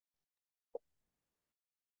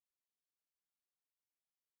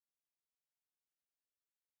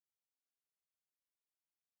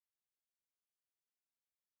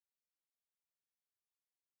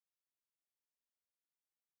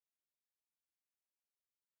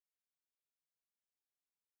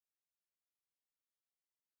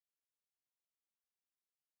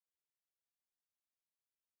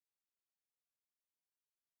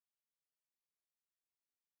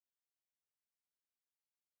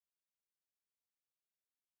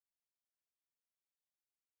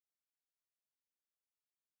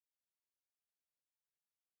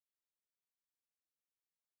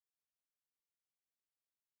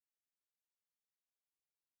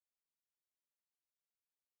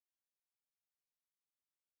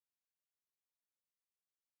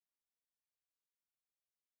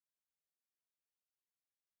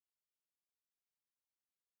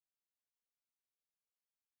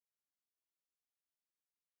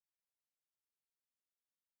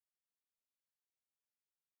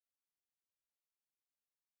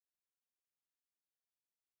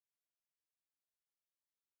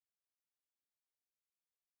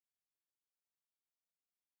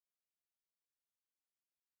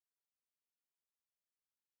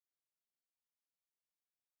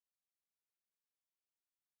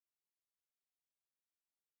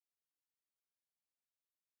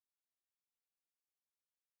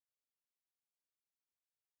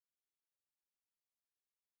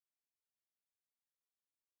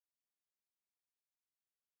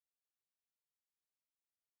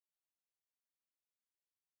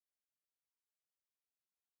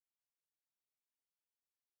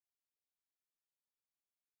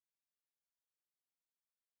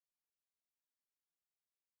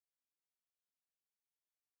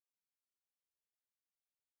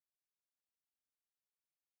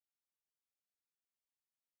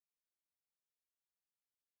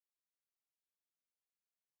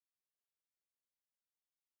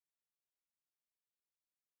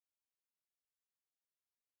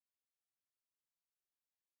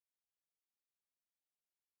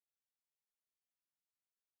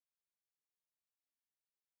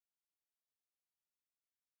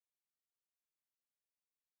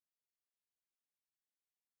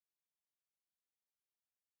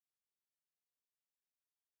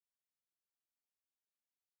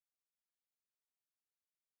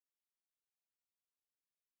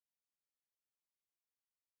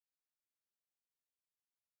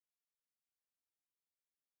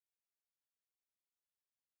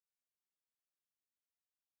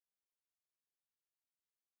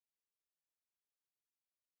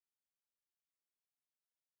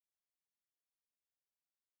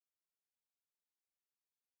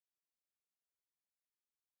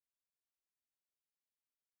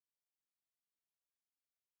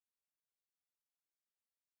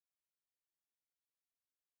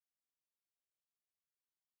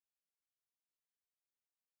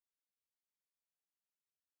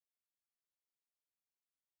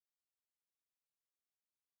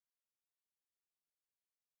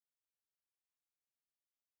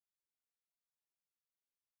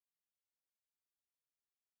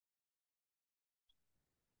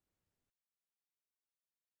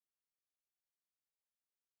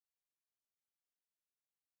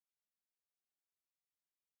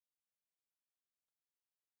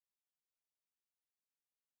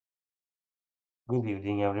Good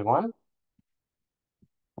evening, everyone.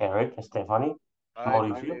 Eric, Stephanie, Hi, good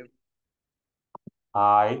Mauricio. evening.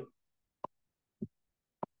 Hi,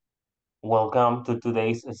 welcome to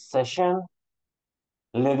today's session.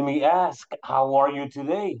 Let me ask, how are you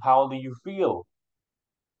today? How do you feel?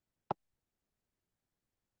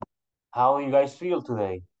 How do you guys feel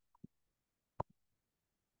today?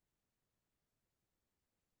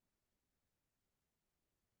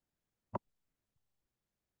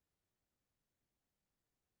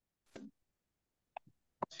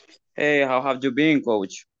 Hey, how have you been,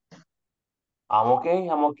 coach? I'm okay.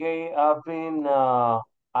 I'm okay. I've been a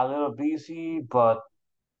little busy, but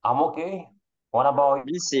I'm okay. What about?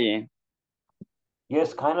 Busy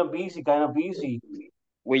Yes, kind of busy, kind of busy.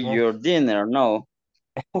 with Yes. your dinner? No,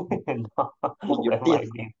 No, with your where teeth.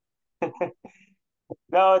 might be?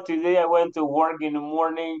 No, today I went to work in the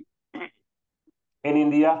morning, and in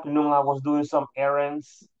the afternoon I was doing some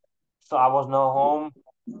errands. So I was not home.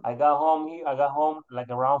 I got home like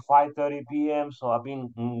around 5:30 p.m. So I've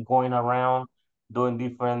been going around doing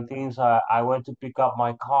different things. I went to pick up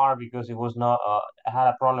my car because it was not. I had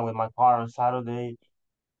a problem with my car on Saturday.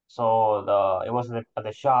 So it was at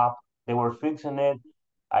the shop. They were fixing it.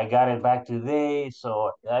 I got it back today.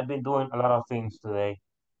 So I've been doing a lot of things today.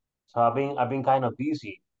 So I've been kind of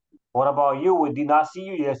busy. What about you? We did not see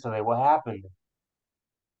you yesterday. What happened?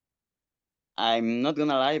 I'm not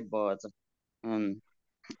gonna lie, but um,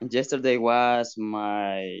 yesterday was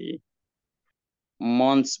my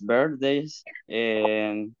mom's birthdays,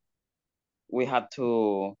 and we had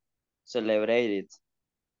to celebrate it.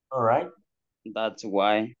 All right. That's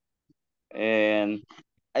why. And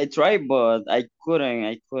I tried, but I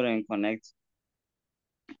couldn't connect.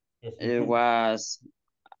 Yes, you It can. was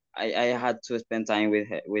I had to spend time with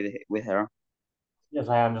her. Yes,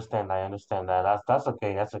 I understand. I understand that. That's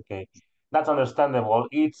okay. That's okay. That's understandable.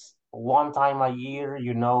 It's one time a year,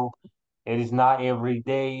 you know. It is not every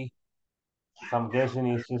day. So I'm guessing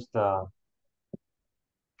it's just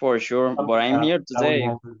For sure. But something I'm here that we today.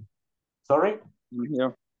 have to. Sorry? I'm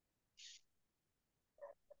here.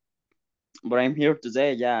 But I'm here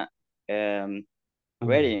today. Yeah. Um, Mhm.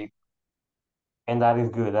 ready. And that is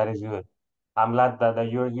good. That is good. I'm glad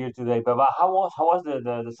that you're here today. But how was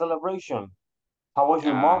the celebration? How was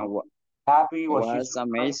your mom? Wa- Happy? Was she was surprised?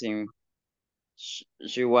 amazing.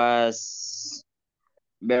 She was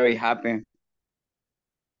very happy,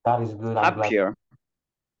 That is good. I'm glad happier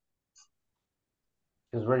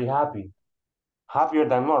she's very happy. Happier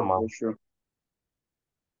than for normal. sure.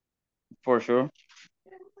 For sure.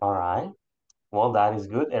 All right. Well, that is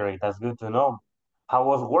good, Eric. That's good to know. How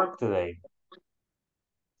was work today?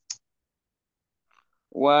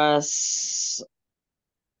 Was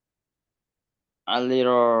a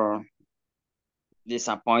little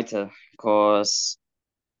disappointed because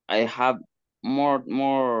I have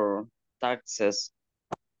more taxes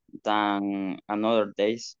than another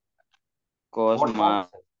days because More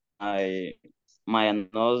taxes. my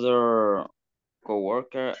another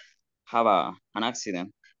coworker have an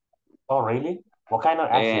accident. Oh, really? What kind of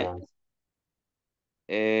And accidents?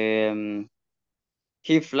 um,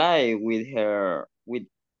 he fly with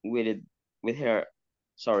it with her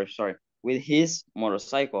sorry with his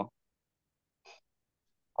motorcycle.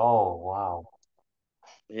 Oh, wow.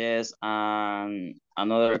 Yes, and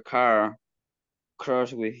another car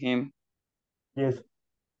crashed with him. Yes.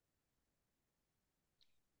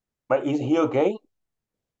 But is he okay?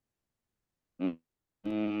 Mm,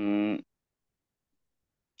 mm,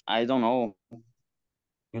 I don't know.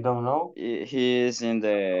 You don't know? He's in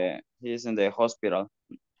the hospital.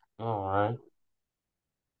 All right.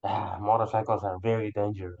 Motorcycles are very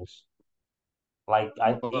dangerous. Like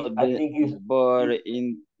I think he's But he,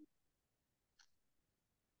 in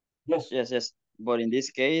yes, yes, but in this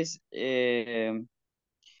case,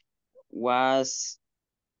 was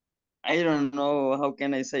I don't know how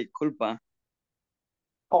can I say culpa.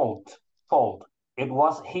 fault. Fault. It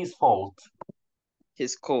was his fault.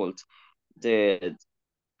 He's cold.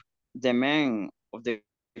 The man of the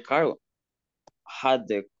car had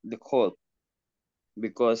the cold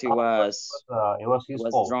because Oh, it was he his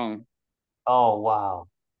was fault. drunk. Oh, wow.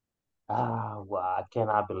 Wow. I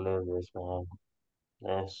cannot believe this, man.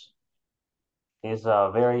 Yes. It's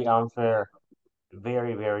very unfair.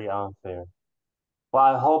 Very, very unfair.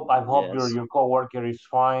 Well, I hope your Yes, your coworker is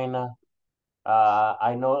fine.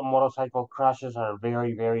 I know motorcycle crashes are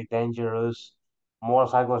very, very dangerous.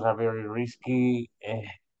 Motorcycles are very risky.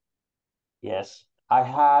 Yes, I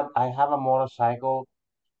have a motorcycle,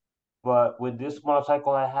 but with this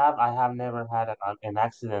motorcycle I have never had an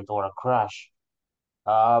accident or a crash.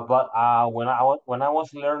 But when I was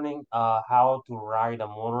learning how to ride a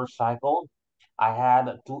motorcycle, I had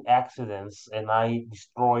two accidents and I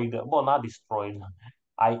destroyed, well, not destroyed,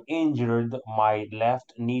 I injured my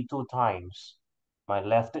left knee two times. My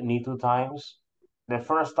left knee two times. The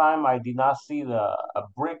first time I did not see a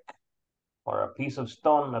brick or a piece of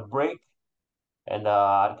stone, a break, and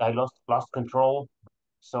I lost control.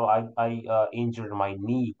 So I injured my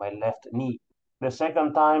knee, my left knee. The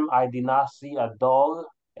second time I did not see a dog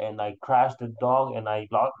and I crashed the dog and I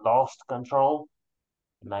lost control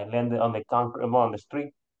and I landed on the concrete on the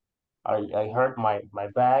street. I hurt my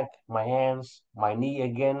back, my hands, my knee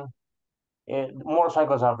again.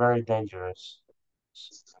 Motorcycles are very dangerous.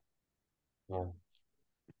 Yeah,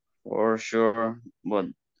 For sure. But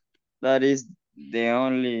that is the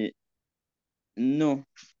only no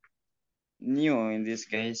new in this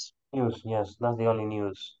case. news. Yes, that's the only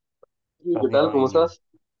news. ¿Y That's qué the tal? only ¿Cómo news. estás?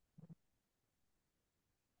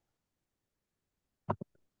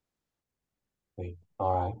 Wait.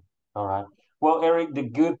 All right. All right. Well, Eric, the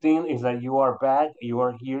good thing is that you are back. You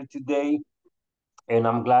are here today, and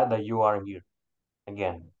I'm glad that you are here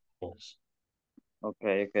again. Yes.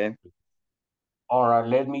 Okay, okay. All right.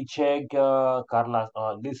 Let me check. Carla's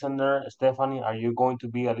listener. Stephanie, are you going to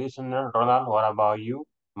be a listener? Ronald, what about you?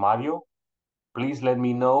 Mario, please let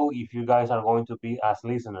me know if you guys are going to be as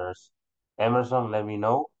listeners. Emerson, let me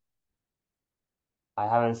know. I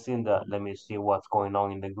haven't seen the. Let me see what's going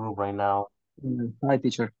on in the group right now. Hi,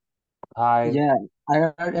 teacher. Hi. Yeah,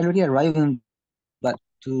 I already arrived back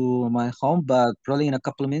to my home, but probably in a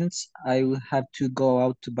couple of minutes I will have to go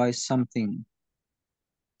out to buy something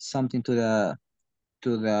to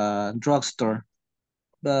the drugstore.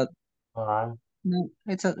 But All right. no,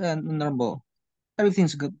 it's a normal.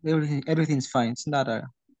 Everything's good. Everything's fine. It's not a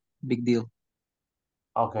big deal.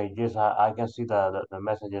 Okay. Just I can see the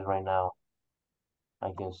messages right now.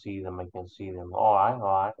 I can see them. I can see them. All right. All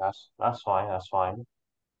right. That's fine. That's fine.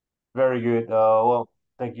 Very good. Well,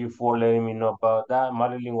 thank you for letting me know about that.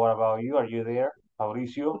 Marilyn, what about you? Are you there?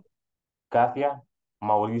 Mauricio, Katia,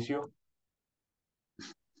 Mauricio.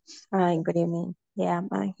 Hi, good evening. Yeah,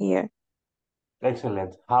 I'm here.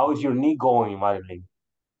 Excellent. How is your knee going, Marilyn?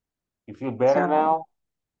 You feel better So, now?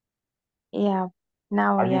 yeah,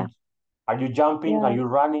 now, Are yeah, you are you jumping? Are yeah, you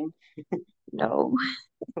running? no,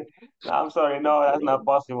 No, I'm sorry. No, that's not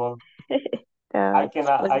possible. no, it's I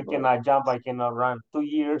possible. cannot jump. I cannot run. 2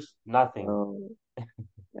 years, nothing. No,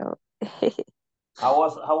 no. How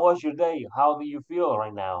was your day? How do you feel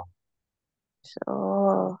right now?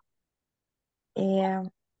 So, yeah,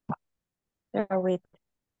 so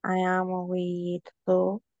I am with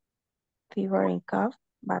flu, fever, and cough,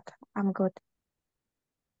 but I'm good.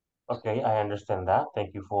 Okay, I understand that.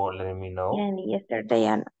 Thank you for letting me know. And yesterday,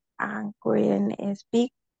 I couldn't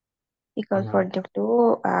speak because Mm-hmm. for the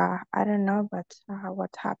flu, I don't know, but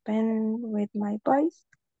what happened with my voice.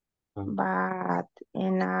 But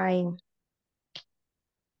and I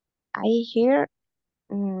hear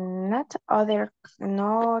not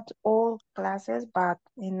all classes, but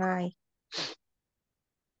and I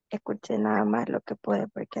escuché nada más lo que pude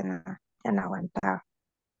porque no, ya no aguantaba.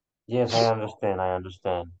 Yes, I understand. I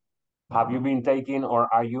understand. Have you been taking or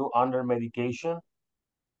are you under medication?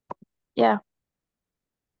 Yeah,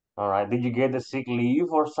 All right. Did you get the sick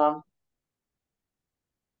leave or some?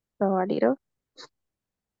 so a little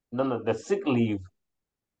No, no, the sick leave.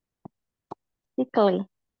 sickly.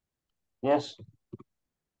 Yes.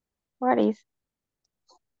 What is?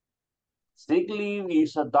 Sick leave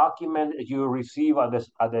is a document you receive at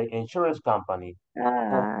the insurance company.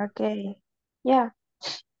 For Okay. Yeah,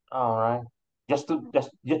 all right. Just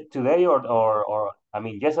today or I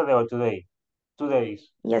mean yesterday or today? 2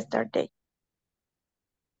 days. yesterday.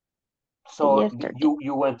 So Yesterday.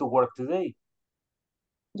 you went to work today.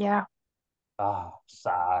 Yeah. Ah,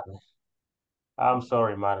 sad. I'm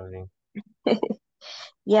sorry, Madeline.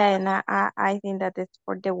 Yeah, and I think that it's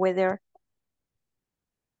for the weather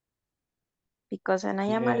because and I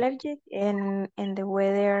am Yeah. allergic and the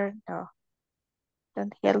weather no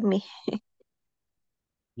don't help me.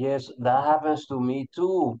 Yes, that happens to me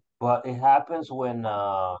too. But it happens when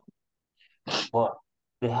but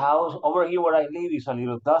the house over here where I live is a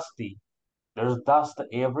little dusty. There's dust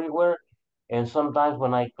everywhere, and sometimes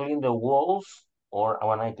when I clean the walls or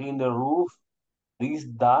when I clean the roof, this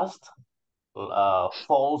dust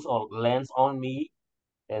falls or lands on me,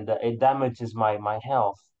 and it damages my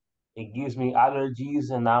health. It gives me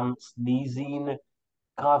allergies, and I'm sneezing,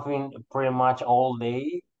 coughing pretty much all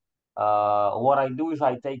day. What I do is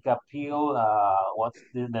I take a pill. What's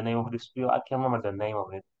the name of this pill? I can't remember the name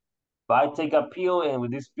of it. But I take a pill, and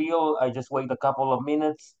with this pill, I just wait a couple of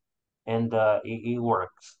minutes, and it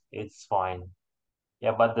works. It's fine.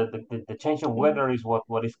 Yeah, but the change of weather is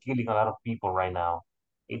what is killing a lot of people right now.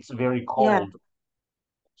 It's very Yeah, cold.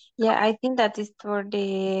 yeah. I think that is for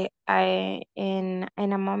the I in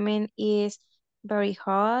a moment is very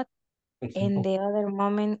hot, and the other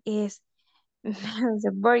moment is it's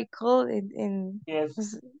very cold, and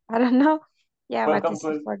Yes. I don't know. Yeah, but this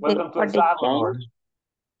is Welcome to for El the change. Salvador.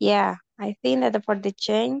 Yeah, I think that for the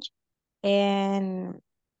change, and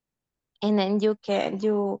then you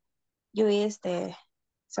is the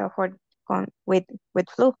so for with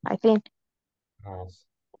flu. I think. Yes.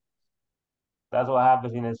 That's what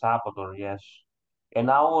happens in El Salvador, yes. And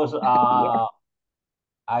Yeah.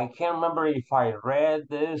 I can't remember if I read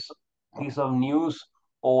this piece of news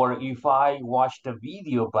or if I watched a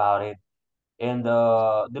video about it. And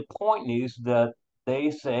the point is that they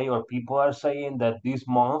say, or people are saying that this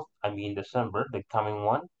month, I mean December, the coming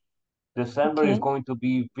one, December is Okay. going to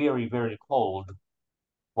be very, very cold.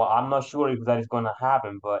 Well, I'm not sure if that is going to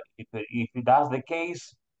happen, but if that's the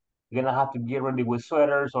case, you're gonna have to get ready with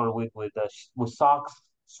sweaters or with socks,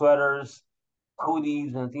 sweaters,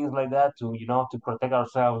 hoodies, and things like that to to protect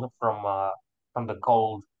ourselves from the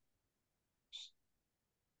cold.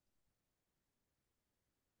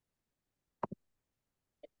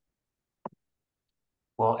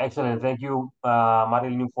 Well, excellent. Thank you,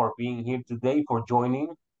 Marilyn, for being here today, for joining.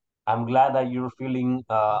 I'm glad that you're feeling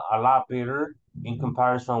a lot better in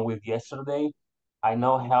comparison with yesterday. I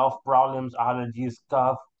know health problems, allergies,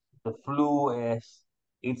 cough, the flu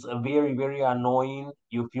it's a very, very annoying.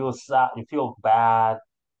 You feel sad, you feel bad,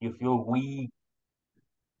 you feel weak,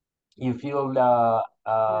 you feel like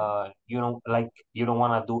you don't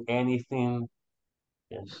want to do anything.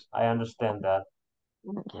 Yes, I understand that.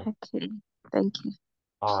 Yeah. Okay. Thank you.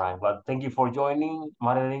 All right, but thank you for joining,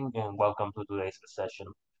 Marilyn, and welcome to today's session.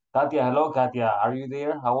 Katia, hello, Katia. Are you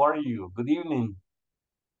there? How are you? Good evening.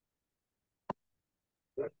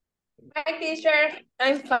 Hi, teacher.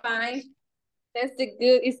 I'm fine. That's the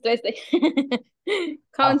good. It's Thursday. I'm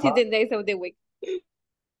Counting sorry. the days of the week.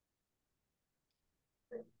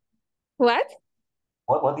 What?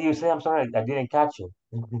 What do you say? I'm sorry, I didn't catch you.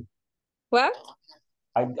 What?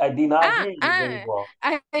 I did not Ah, hear you very ah. well.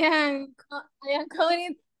 I am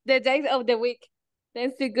counting the days of the week.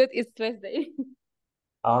 That's the good. It's Thursday.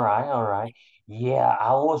 All right, all right. Yeah,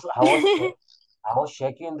 I was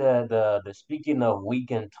checking the speaking of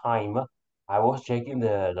weekend time. I was checking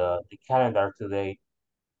the calendar today,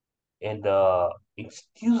 and it's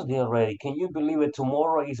Tuesday already. Can you believe it?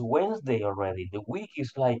 Tomorrow is Wednesday already. The week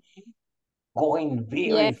is like going very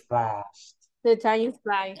Yes, fast. the time is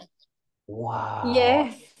flying. Wow.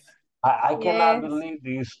 Yes, I cannot yes. believe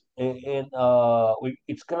this.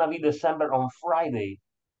 It's gonna be December on Friday.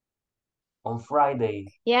 On Friday.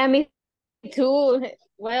 Yeah, me too.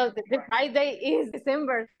 Well, the Friday is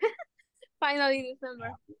December. Finally,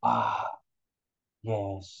 December. Wow.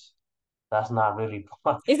 Yes. That's not really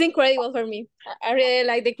fun. It's incredible for me. I really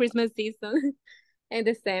like the Christmas season in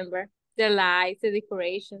December. The lights, the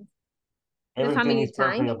decorations, the Everything family is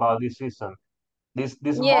perfect time. about this season. This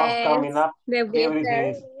month Yes, coming up, the everything winter.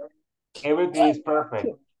 is everything is perfect.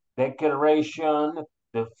 Decoration,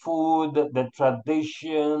 the food, the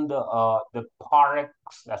tradition, the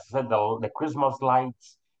parks, as I said, the Christmas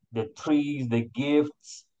lights, the trees, the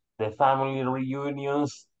gifts, the family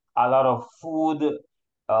reunions, a lot of food,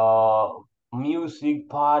 uh, music,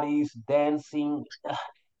 parties, dancing.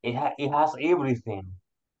 It has everything.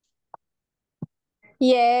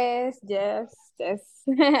 Yes, yes, yes.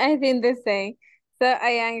 I think the same. So I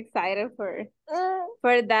am excited for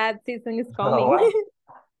that season is coming. What?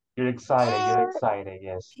 You're excited. You're excited.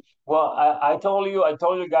 Yes. Well, I told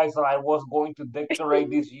you guys that I was going to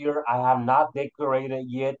decorate this year. I have not decorated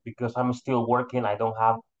yet because I'm still working. I don't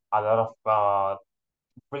have a lot of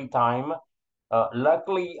free time.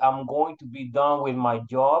 Luckily, I'm going to be done with my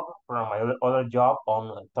job from my other job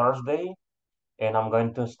on Thursday, and I'm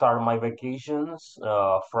going to start my vacations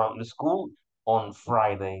from the school on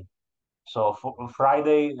Friday. So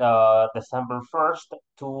Friday, December 1st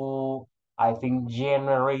to I think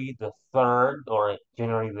January the 3rd or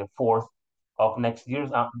January the 4th of next year.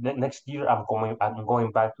 Next year I'm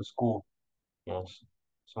going back to school. Yes,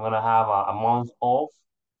 so I'm gonna have a month off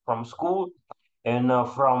from school, and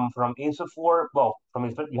from ISSS, well, from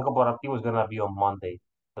Viejo Corporativo is gonna be on Monday,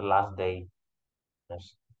 the last day.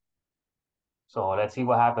 Yes. So let's see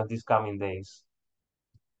what happens these coming days.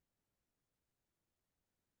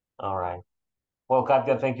 All right. Well,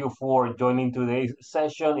 Katia, thank you for joining today's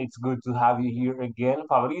session. It's good to have you here again.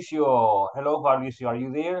 Fabricio, hello, Fabricio, are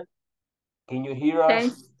you there? Can you hear us?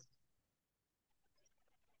 Thanks.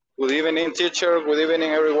 Good evening, teacher. Good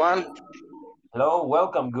evening, everyone. Hello,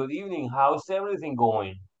 welcome. Good evening. How's everything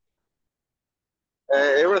going?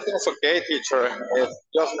 Everything's okay, teacher. It's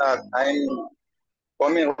just that I'm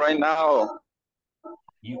coming right now.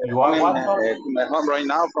 You are Coming what? Sorry? to my home right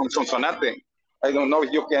now from Sonsonate. I don't know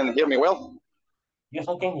if you can hear me well. Yes,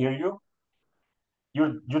 I can hear you.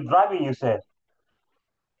 You're driving, you said.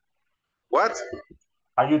 What?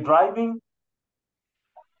 Are you driving?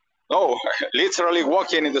 No, literally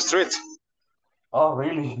walking in the street. Oh,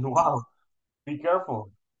 really? Wow. Be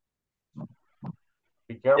careful.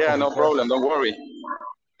 Be careful. Yeah, Be no careful. problem. Don't worry.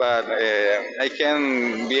 But I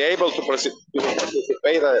can be able to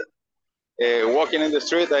participate. Walking in the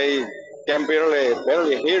street, I can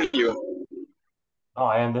barely hear you. Oh,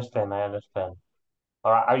 I understand. I understand.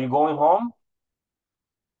 All right. Are you going home?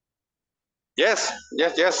 Yes,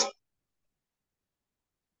 yes, yes.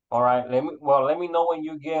 All right. Let me know when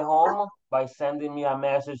you get home by sending me a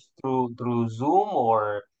message through Zoom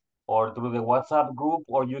or through the WhatsApp group,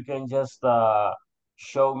 or you can just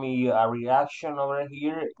show me a reaction over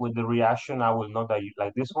here. With the reaction, I will know that you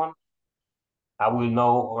like this one. I will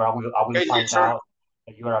know, or I will Okay, find teacher. out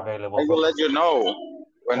that you are I available for will let this. you know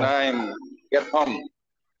when Yes. I get home.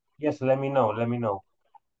 Yes. Let me know. Let me know,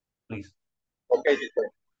 please. Okay, teacher.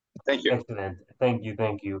 Thank you. Excellent. Thank you.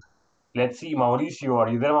 Thank you. Let's see, Mauricio. Are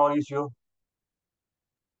you there, Mauricio?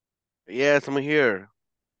 Yes, I'm here.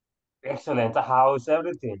 Excellent. How's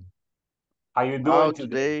everything? How you Oh, doing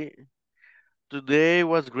today? today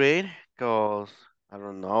was great because I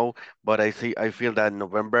don't know, but I feel that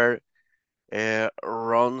November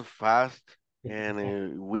runs fast,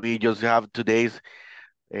 and we just have 2 days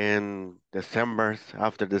in December.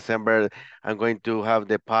 After December, I'm going to have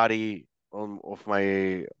the party of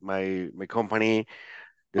my company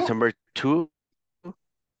December 2,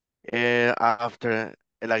 and after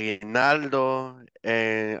el aguinaldo,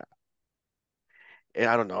 and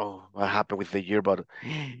I don't know what happened with the year, but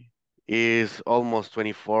it's almost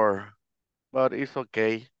 24, but it's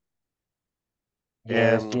okay.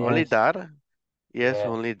 Yes, And only yes, that, yes, yes.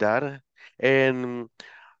 only that. And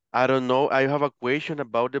I don't know, I have a question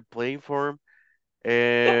about the platform.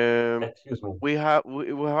 Um, Excuse me. we have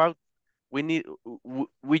we need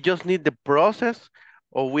we just need the process,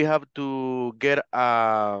 or we have to get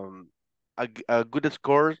a good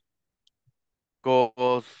score,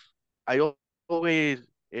 because I always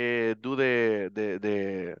do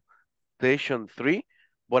the session 3,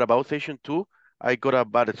 but about session 2, I got a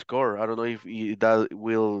bad score. I don't know if that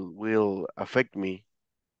will affect me.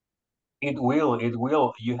 It will, it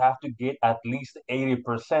will. You have to get at least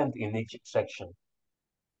 80% in each section.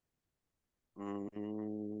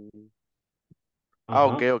 Mm,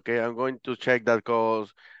 Mm-hmm. okay, okay. I'm going to check that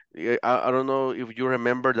because I don't know if you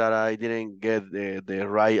remember that I didn't get the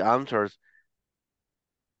right answers.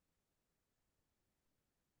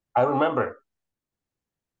 I remember.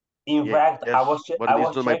 In Yes, fact, but it's I not my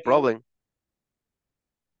was checking. problem.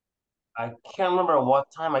 I can't remember what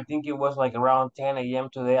time. I think it was like around 10 a.m.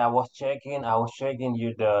 today. I was checking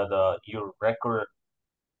your record,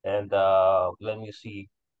 and let me see.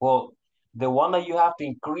 Well, the one that you have to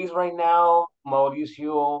increase right now,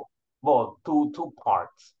 Mauricio, well, two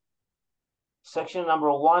parts. Section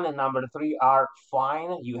number 1 and number 3 are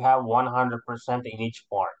fine. You have 100% in each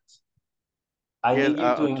part. I Yes, need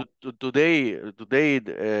you to, today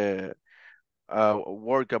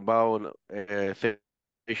work about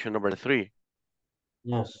session number 3.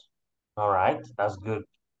 yes. All right, that's good.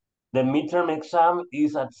 The midterm exam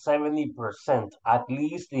is at 70%. At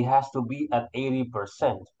least it has to be at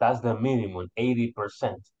 80%. That's the minimum,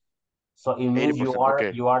 80%. So it means 80%.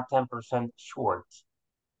 Okay, you are 10% short.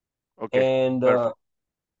 okay, And perfect.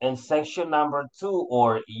 section number 2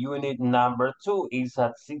 or unit number 2 is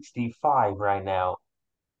at 65 right now.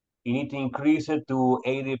 You need to increase it to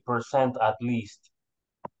 80% at least.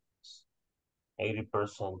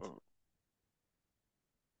 80%. Mm,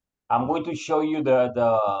 I'm going to show you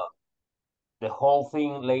the whole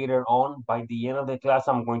thing later on. By the end of the class,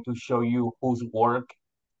 I'm going to show you who's worked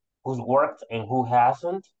and who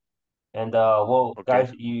hasn't. And well, okay,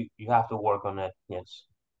 guys, you have to work on it. Yes.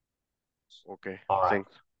 okay. All right.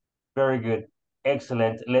 Thanks. Very good.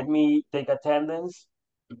 Excellent. Let me take attendance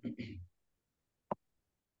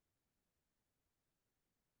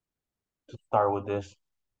to start with this.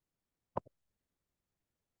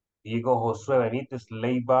 Diego Josue Benítez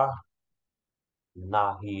Leiva,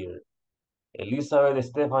 not here. Elizabeth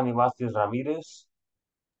Stephanie Vázquez Ramirez.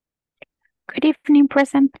 Good evening,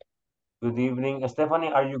 present. Good evening.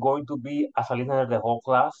 Stephanie, are you going to be as a listener the whole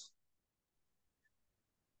class?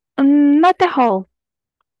 Not the whole.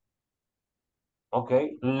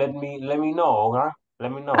 Okay, let me know, okay?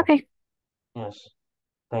 Let me know. Okay. Yes.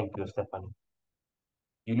 Thank you, Stephanie.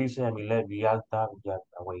 Ulysses Emilet Villalta,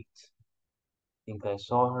 wait. I think I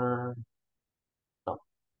saw her. No.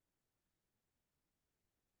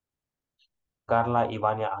 Carla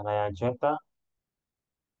Ivania Anayancheta.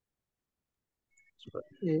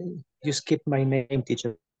 You skipped my name,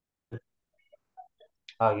 teacher.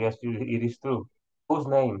 Yes, it is true. Whose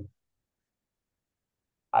name?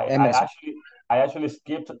 I Emerson. actually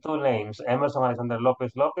skipped two names. Emerson Alexander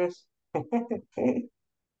Lopez Lopez. Sorry,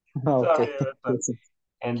 Okay. Emerson.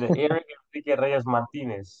 And Eric Enrique Reyes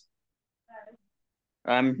Martinez.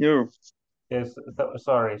 I'm here. Yes,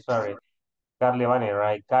 sorry. Carla Ivania,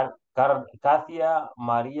 right? Katia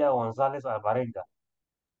Maria González Alvarenga.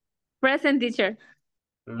 Present, teacher.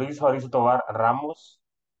 Luis Horacio Tobar Ramos.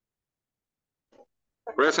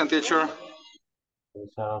 Present, teacher.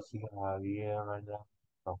 Javier right now.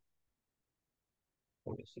 No.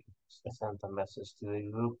 Let me see. I sent a message to the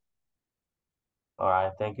group. All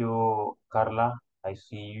right, thank you, Carla. I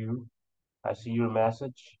see you. I see your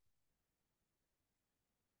message.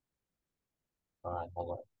 All right, hold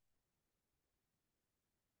on.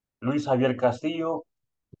 Luis Javier Castillo,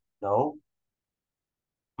 no.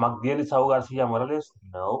 Magdiel Saúl García Morales,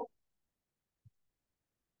 no.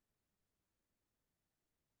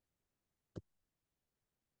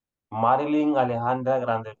 Marilyn Alejandra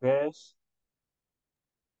Grande Pérez,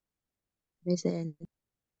 Present.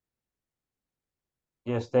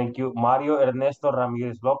 yes, thank you. Mario Ernesto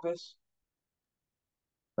Ramírez López,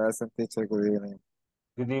 Present, teacher. Good evening.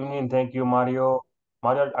 good evening, thank you, Mario.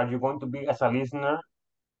 Mario, are you going to be as a listener?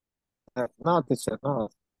 No, teacher. No.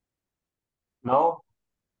 No?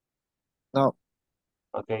 No.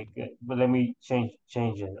 Okay, good. But let me change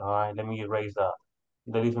it. All right, let me erase the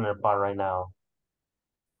listener part right now.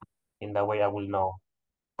 In that way, I will know.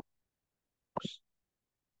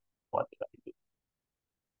 What did I do?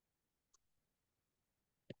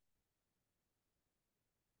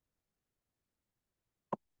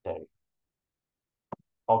 There.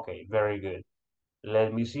 Okay, very good.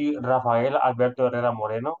 Let me see. Rafael Alberto Herrera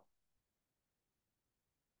Moreno.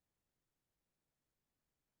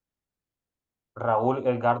 Raúl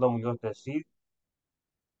Edgardo Muñoz de Cid.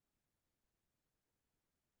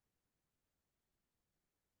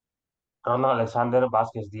 Ronald Alexander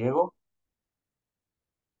Vázquez Diego.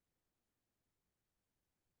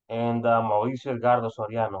 And Mauricio Edgardo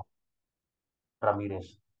Soriano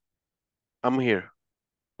Ramírez. I'm here.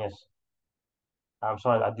 Yes. I'm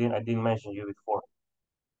sorry, I didn't mention you before.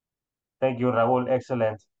 Thank you, Raúl.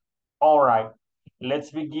 Excellent. All right.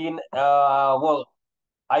 Let's begin. Well,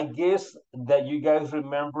 I guess that you guys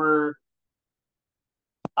remember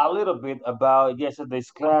a little bit about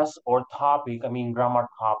yesterday's class or topic, I mean grammar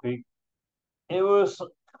topic. It was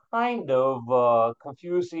kind of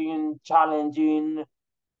confusing, challenging,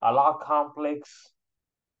 a lot complex,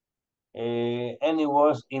 and it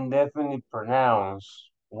was indefinite pronouns.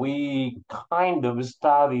 We kind of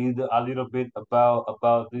studied a little bit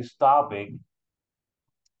about this topic.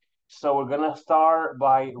 So we're gonna start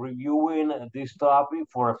by reviewing this topic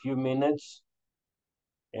for a few minutes.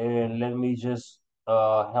 And let me just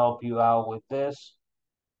help you out with this.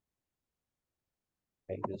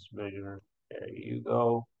 Make this bigger. There you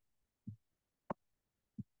go.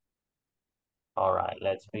 All right,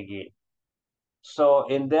 let's begin. So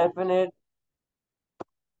indefinite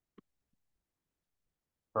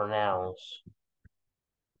pronouns.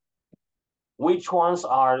 Which ones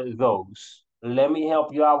are those? Let me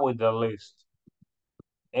help you out with the list.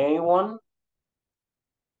 Anyone?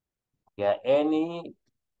 Yeah,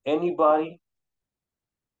 anybody?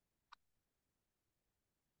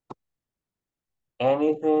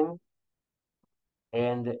 Anything?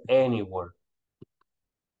 And anywhere.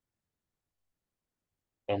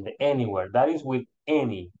 And anywhere. That is with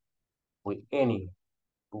any. With any.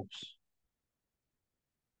 Oops.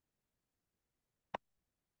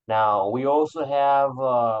 Now, we also have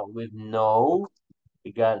with no,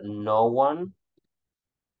 we got no one,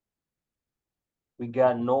 we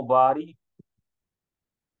got nobody,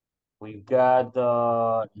 we've got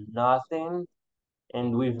nothing,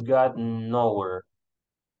 and we've got nowhere.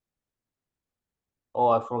 Oh,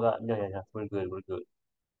 I forgot. Yeah, we're good.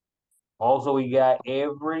 Also, we got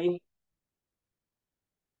everyone,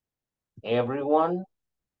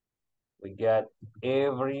 we got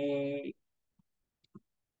everybody,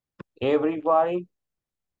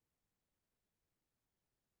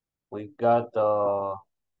 we've got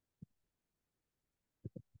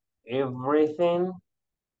everything,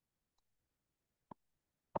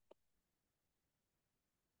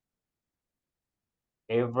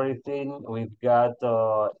 we've got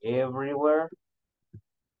everywhere,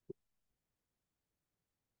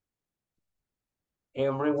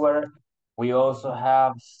 We also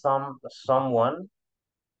have someone.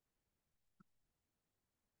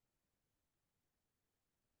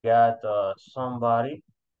 Got somebody.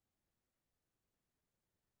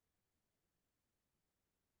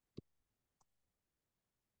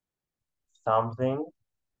 Something.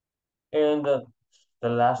 And the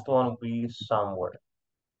last one will be somewhere.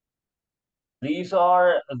 These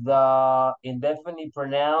are the indefinite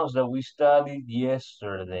pronouns that we studied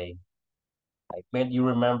yesterday. I bet you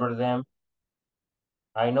remember them.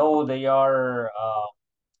 I know they are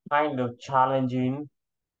kind of challenging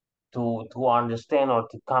to understand or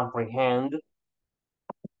to comprehend.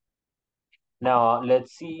 Now,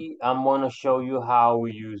 let's see. I'm going to show you how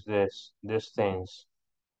we use these things.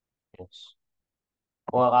 Yes.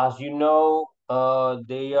 Well, as you know,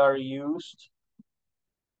 they are used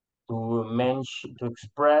to mention, to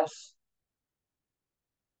express,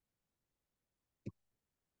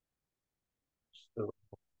 to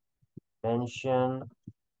mention,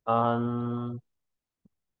 un,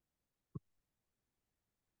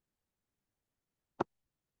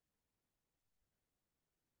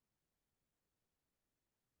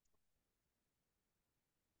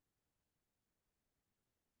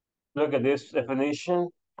 look at this definition.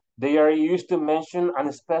 They are used to mention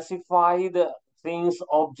unspecified things,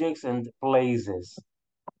 objects, and places.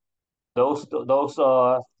 Those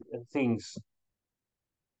things.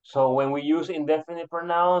 So when we use indefinite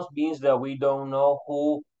pronouns, means that we don't know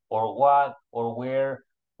who or what or where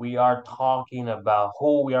we are talking about,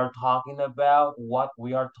 who we are talking about, what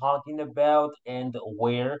we are talking about, and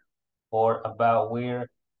where or about where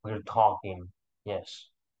we're talking. Yes.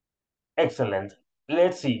 Excellent.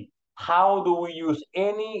 Let's see. How do we use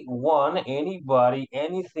anyone, anybody,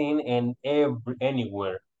 anything, and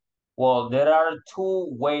anywhere? Well, there are two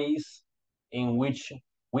ways in which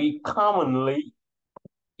we commonly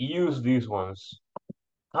use these ones.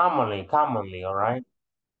 Commonly, all right?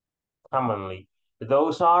 Commonly.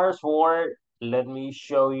 Those are for, let me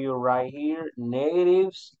show you right here,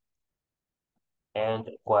 negatives and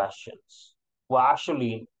questions. Well,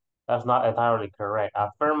 actually, that's not entirely correct.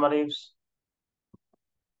 Affirmatives,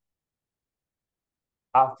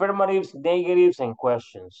 negatives, and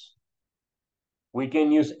questions. We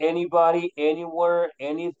can use anybody, anywhere,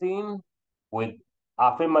 anything with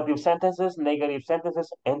affirmative sentences, negative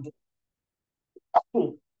sentences, and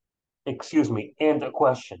excuse me, and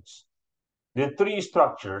questions. The three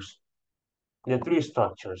structures,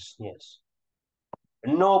 yes.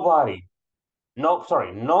 Nobody, no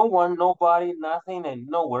one, nobody, nothing, and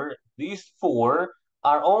nowhere. These four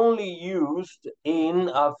are only used in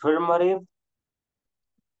affirmatives,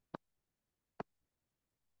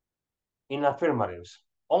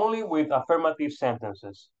 only with affirmative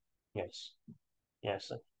sentences. Yes,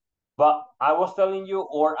 yes. But I was telling you,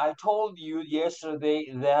 or I told you yesterday,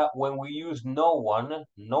 that when we use no one,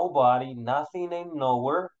 nobody, nothing, and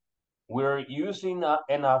nowhere, we're using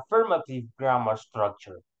an affirmative grammar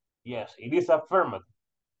structure. Yes, it is affirmative.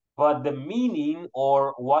 But the meaning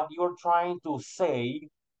or what you're trying to say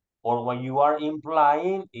or what you are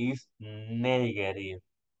implying is negative.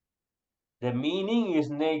 The meaning is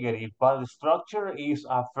negative, but the structure is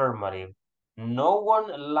affirmative. No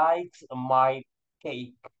one likes my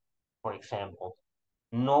cake, for example.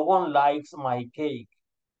 No one likes my cake.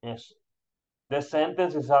 Yes. The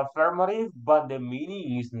sentence is affirmative, but the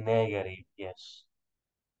meaning is negative. Yes.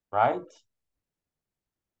 Right?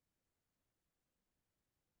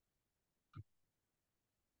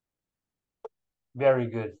 Very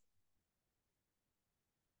good.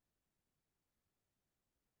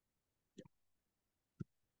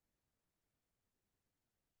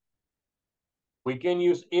 We can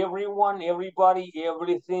use everyone, everybody,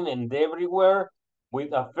 everything, and everywhere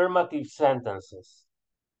with affirmative sentences.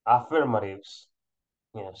 Affirmatives.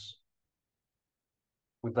 Yes.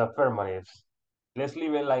 With affirmatives. Let's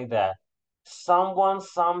leave it like that. Someone,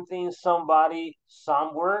 something, somebody,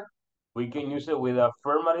 somewhere. We can use it with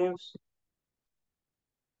affirmatives,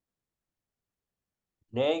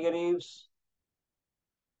 negatives,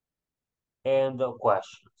 and the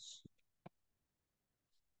questions.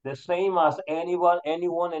 The same as anyone,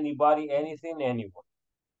 anybody, anything, anyone.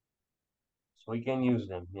 So we can use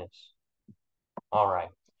them, yes. All right.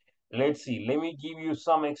 Let's see. Let me give you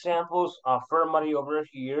some examples. Affirmative over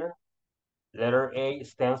here. Letter A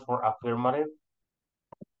stands for affirmative.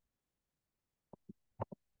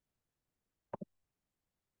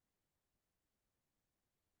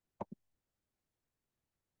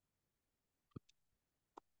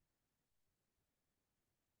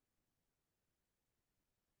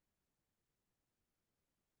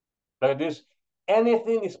 Like this.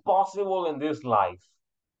 Anything is possible in this life.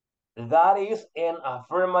 That is an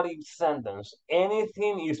affirmative sentence.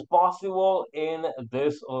 Anything is possible in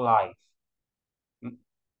this life.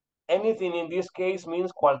 Anything in this case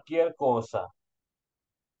means cualquier cosa.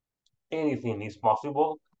 Anything is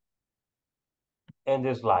possible in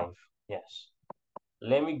this life. Yes.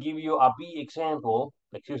 Let me give you a B example.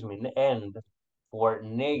 Excuse me, and for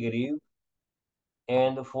negative.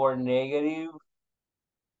 And for negative,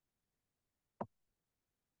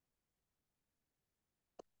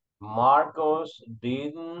 Marcos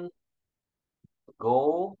didn't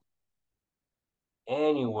go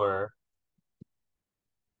anywhere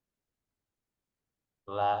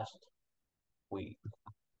last week.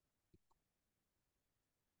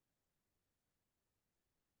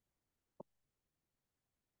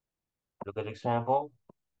 Look at the example.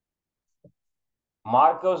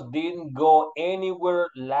 Marcos didn't go anywhere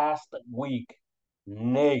last week.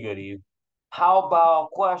 Negative. How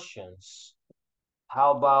about questions?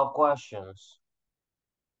 How about questions?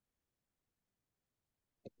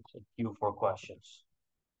 It's a cue for questions.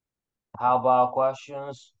 How about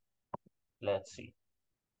questions? Let's see.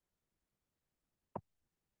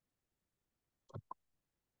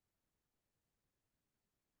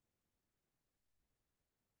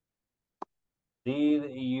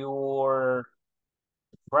 Did your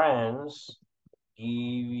friends give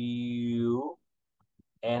you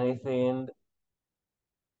anything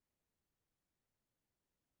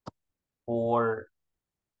for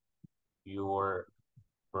your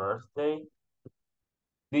birthday?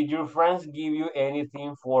 Did your friends give you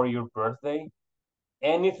anything for your birthday?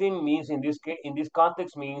 Anything means in this case, in this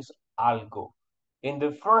context means algo. In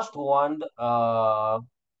the first one,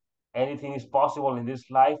 anything is possible in this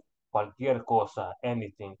life. Cualquier cosa,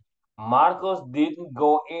 anything. Marcos didn't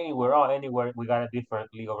go anywhere. Oh, anywhere. We got it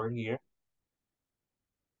differently over here.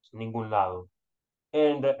 Ningún lado.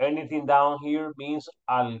 And anything down here means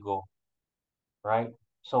algo, right?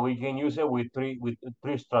 So we can use it with three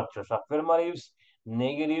structures: affirmatives,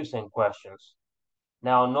 negatives, and questions.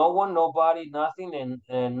 Now, no one, nobody, nothing,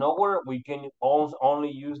 and nowhere, we can only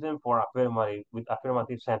use them for affirmative, with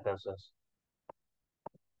affirmative sentences.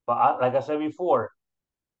 But like I said before,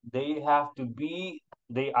 they have to be,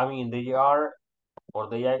 they are, or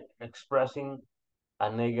they are expressing a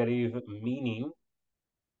negative meaning.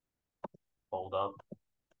 Hold on.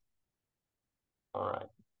 All right.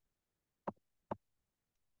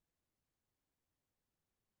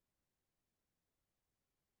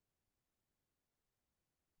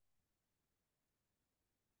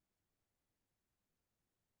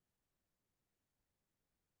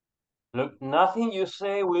 Look, nothing you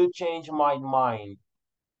say will change my mind.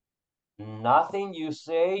 Nothing you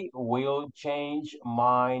say will change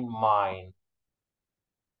my mind.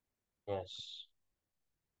 Yes.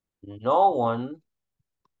 No one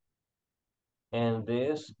in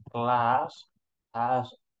this class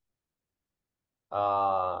has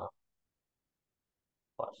what's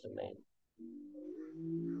the name?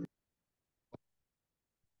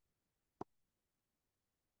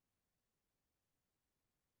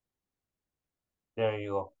 There you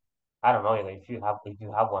go. I don't know if you have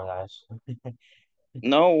one, guys.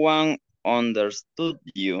 No one understood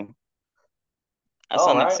you. As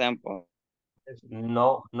All an right. example.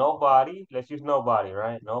 No, nobody. Let's use nobody,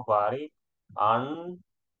 right? Nobody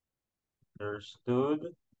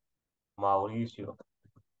understood Mauricio.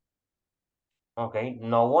 Okay,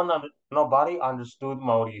 nobody understood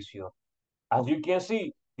Mauricio. As you can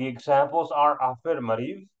see, the examples are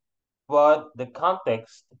affirmative, but the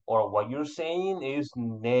context or what you're saying is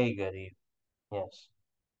negative. Yes.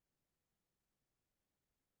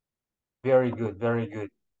 Very good, very good.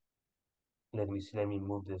 Let me see, let me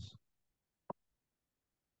move this.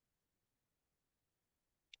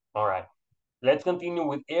 All right. Let's continue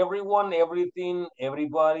with everyone, everything,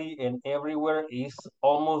 everybody, and everywhere is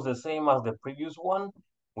almost the same as the previous one.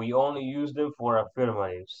 We only use them for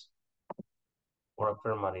affirmatives. For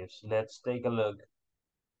affirmatives. Let's take a look.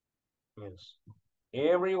 Yes.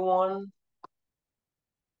 Everyone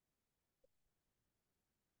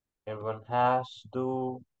Everyone has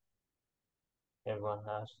to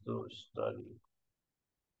study,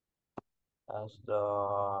 has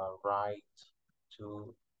the right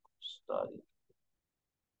to study.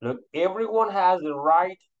 Look, everyone has the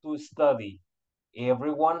right to study.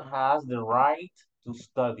 Everyone has the right to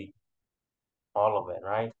study. All of it,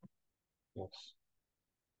 right? Yes.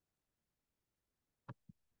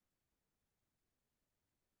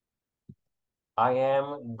 I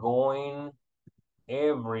am going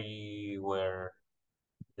everywhere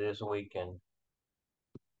this weekend.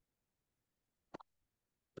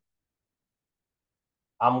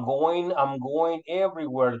 I'm going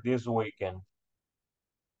everywhere this weekend.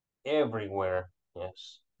 everywhere.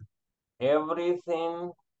 Yes.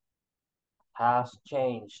 Everything has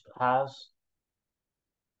changed, has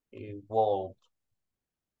evolved.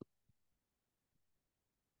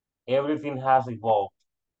 Everything has evolved.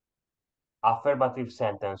 Affirmative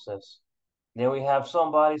sentences. Then we have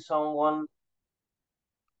somebody, someone,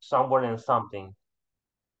 somewhere, and something.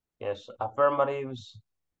 Yes, affirmatives,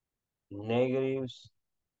 negatives,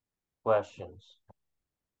 questions.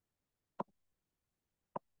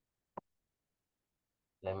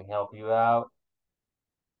 Let me help you out.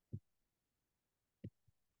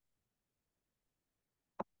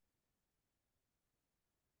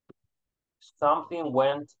 Something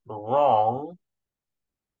went wrong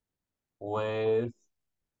with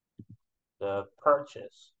the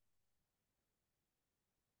purchase.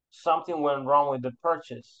 Something went wrong with the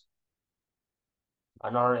purchase.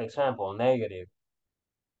 Another example, negative.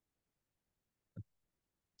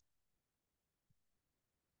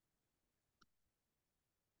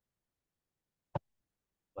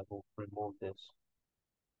 I will remove this.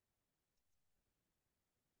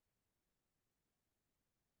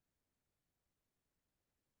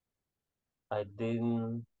 I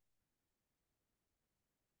didn't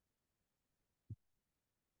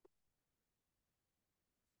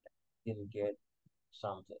get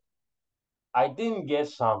something. I didn't get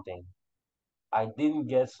something. I didn't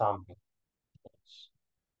get something. Yes.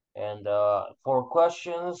 And for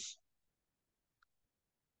questions,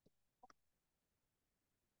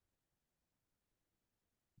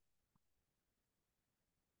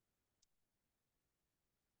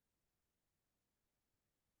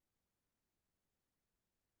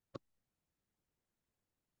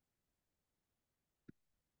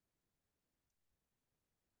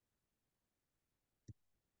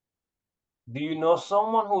 do you know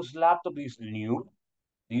someone whose laptop is new?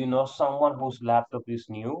 Do you know someone whose laptop is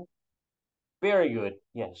new? Very good,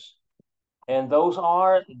 yes. And those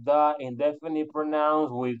are the indefinite pronouns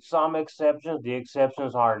with some exceptions. The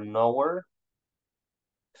exceptions are nowhere.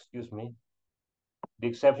 Excuse me. The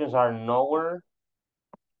exceptions are nowhere,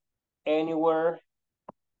 anywhere,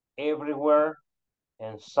 everywhere,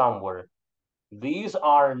 and somewhere. These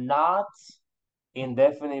are not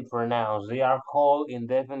indefinite pronouns. They are called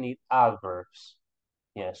indefinite adverbs.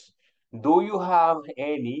 Yes. Do you have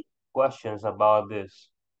any questions about this?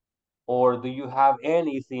 Or do you have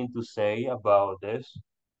anything to say about this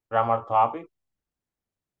grammar topic?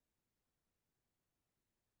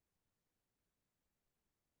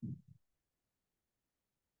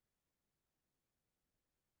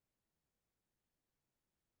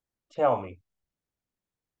 Tell me.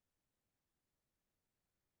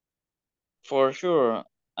 For sure,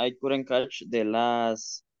 I couldn't catch uh,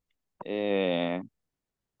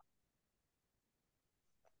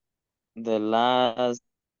 the last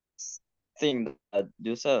thing that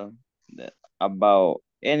you said about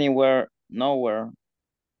anywhere, nowhere.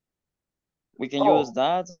 We can use Oh,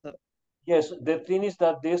 that. yes. The thing is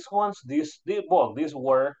that these ones, well, these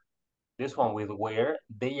were, this one with where,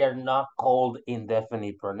 they are not called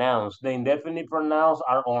indefinite pronouns. The indefinite pronouns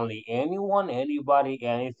are only anyone, anybody,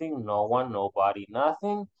 anything, no one, nobody,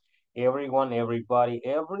 nothing, everyone, everybody,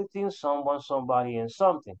 everything, someone, somebody, and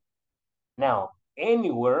something. Now,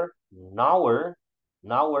 anywhere, nowhere,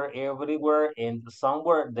 nowhere, everywhere, and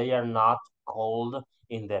somewhere, they are not called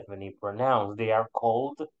indefinite pronouns. They are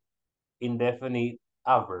called indefinite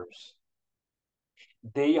adverbs.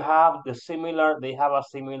 They have a similar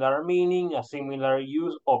meaning, a similar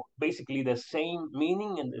use of basically the same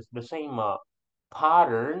meaning and the same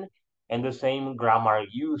pattern and the same grammar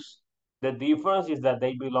use. The difference is that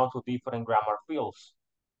they belong to different grammar fields.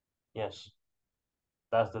 Yes,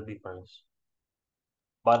 that's the difference.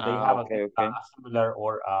 But they have Okay, a okay. similar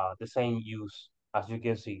or the same use, as you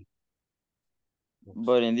can see. Yes.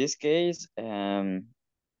 But in this case,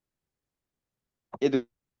 it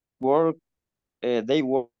work. They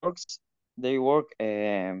work.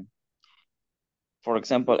 For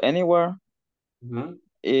example, anywhere. Mm-hmm.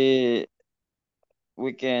 It,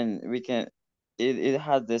 we can. It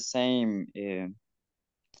has the same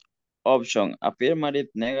option: affirmative,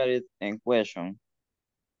 negative, and question.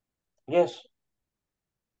 Yes,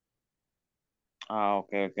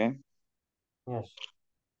 Okay, okay. yes.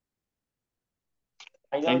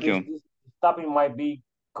 I know Thank this, you. this topic might be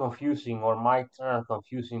confusing or might turn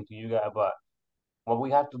confusing to you guys, but what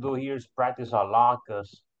we have to do here is practice a lot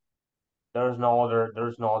because there's no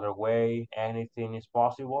other way. Anything is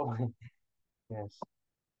possible. Yes,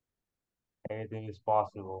 anything is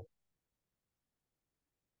possible.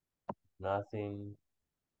 Nothing,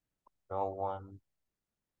 no one,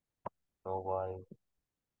 nobody,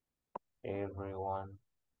 everyone,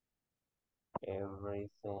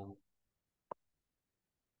 Everything.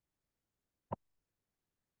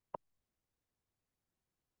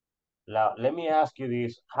 Now, let me ask you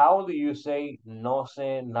this. How do you say no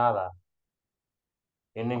sé nada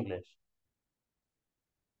in English?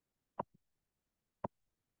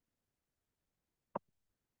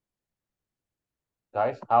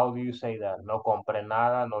 Guys, how do you say that? No compré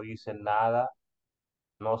nada, no hice nada,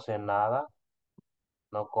 no sé nada,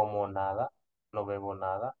 no como nada, no bebo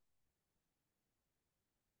nada.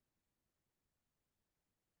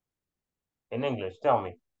 In English, tell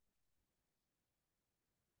me.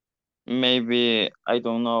 Maybe I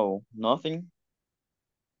don't know nothing.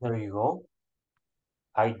 There you go.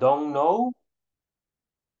 I don't know.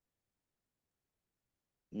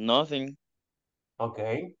 Nothing.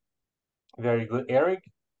 Okay. Very good. Eric,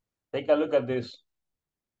 take a look at this.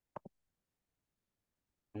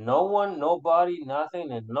 No one, nobody,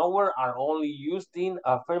 nothing, and nowhere are only used in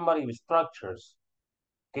affirmative structures.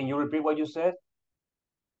 Can you repeat what you said?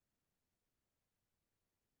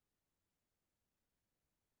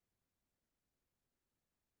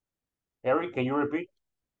 Eric, can you repeat?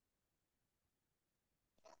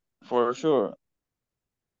 For sure.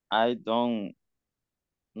 I don't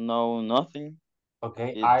know nothing.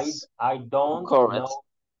 Okay, It's I don't correct.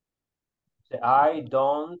 know. I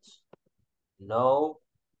don't know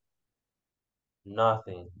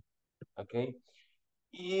nothing. Okay.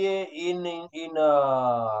 Yeah,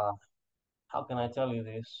 how can I tell you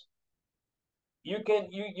this? You're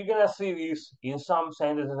gonna see this in some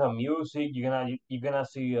sentences of music. You're gonna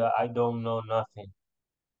see I don't know nothing.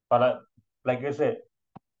 But like I said,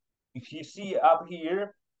 if you see up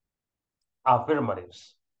here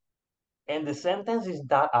affirmatives and the sentence is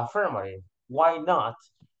not affirmative, why not?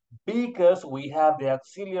 Because we have the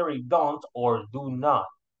auxiliary don't or do not.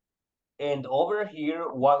 And over here,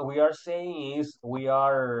 what we are saying is we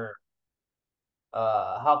are,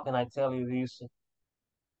 how can I tell you this?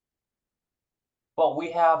 But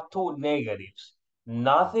we have two negatives.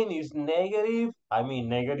 Nothing is negative, I mean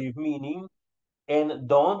negative meaning, and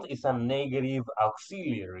don't is a negative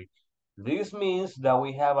auxiliary. This means that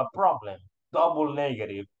we have a problem, double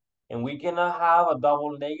negative, and we cannot have a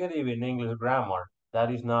double negative in English grammar.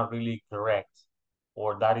 That is not really correct,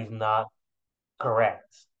 or that is not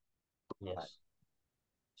correct. Yes.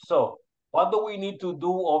 So what do we need to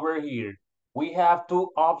do over here? We have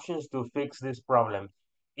two options to fix this problem.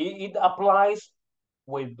 It applies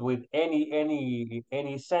with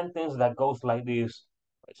any sentence that goes like this.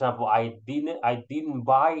 For example, I didn't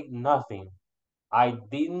buy nothing. I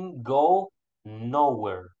didn't go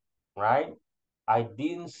nowhere, right? I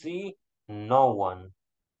didn't see no one.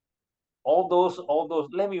 All those,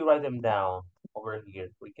 let me write them down over here.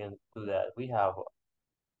 We can do that. We have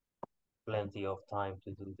plenty of time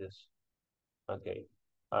to do this. Okay.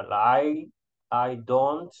 I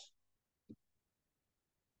don't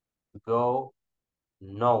go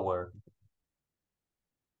nowhere.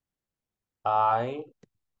 I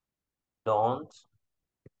don't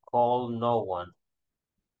call no one.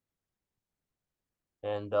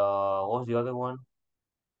 And what's the other one?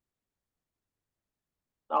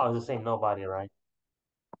 No, it's the same, nobody, right?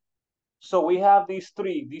 So we have these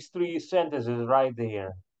three sentences right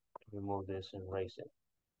there. Remove this and erase it.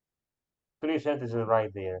 Three sentences right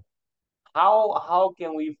there. How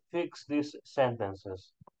can we fix these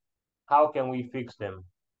sentences? How can we fix them?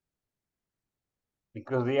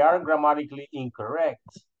 Because they are grammatically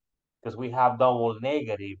incorrect. Because we have double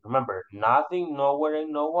negative. Remember, nothing, nowhere,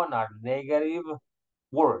 and no one are negative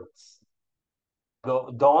words.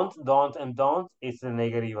 Don't, and don't is a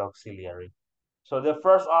negative auxiliary. So the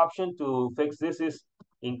first option to fix this is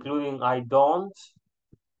including I don't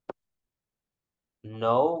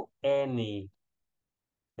know anything.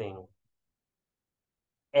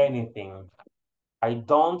 Anything. I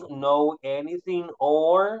don't know anything,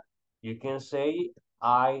 or you can say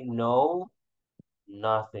I know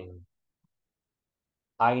nothing.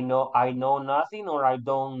 I know nothing, or I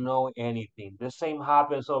don't know anything. The same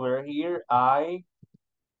happens over here. I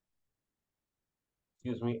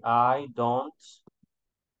don't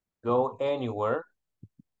go anywhere,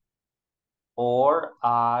 or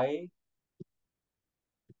I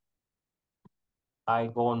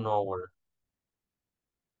go nowhere.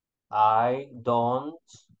 I don't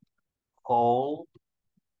call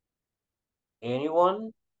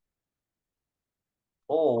anyone,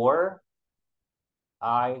 or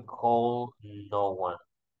I call no one.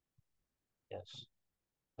 Yes.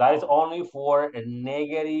 That is only for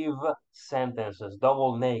negative sentences,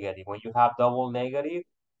 double negative. When you have double negative,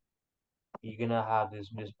 you're gonna have this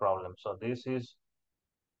problem. So this is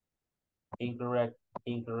incorrect,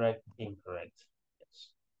 incorrect, incorrect. Yes.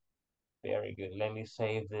 Very good. Let me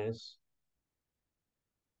save this.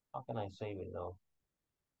 How can I save it though?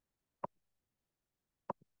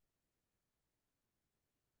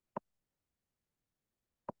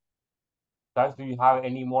 Guys, do you have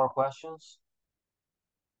any more questions?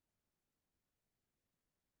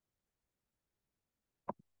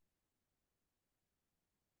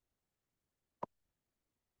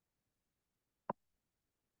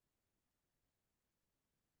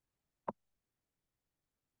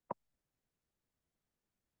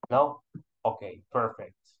 No? Okay,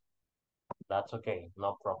 perfect. That's okay.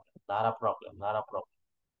 No problem. Not a problem. Not a problem.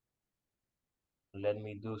 Let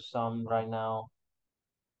me do some right now.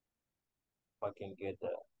 If I can get the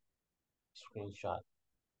screenshot.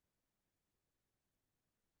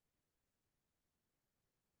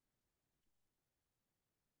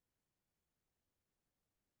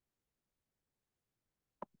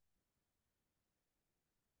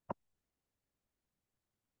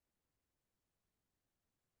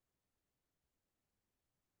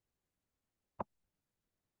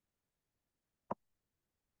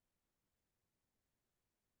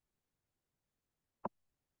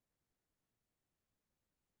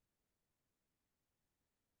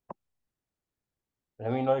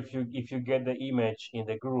 Let me know if you get the image in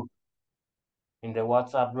the group, in the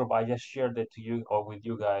WhatsApp group. I just shared it to you or with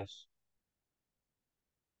you guys.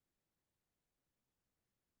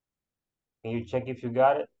 Can you check if you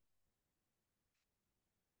got it?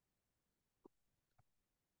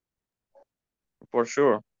 For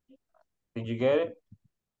sure. Did you get it?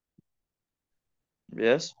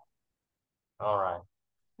 Yes. All right.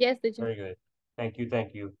 Yes, teacher. Very good. Thank you.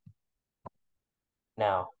 Thank you.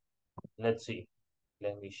 Now, let's see.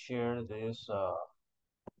 Let me share this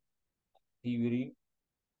activity.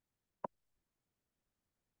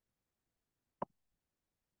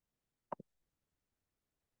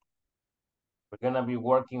 We're gonna be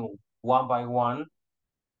working one by one.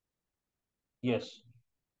 Yes,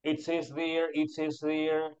 it says there,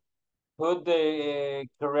 put the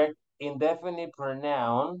correct indefinite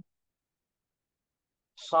pronoun,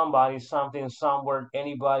 somebody, something, somewhere,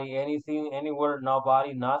 anybody, anything, anywhere,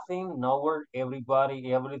 nobody, nothing, nowhere,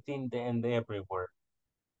 everybody, everything, and everywhere.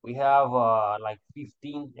 We have like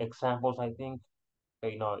 15 examples, I think.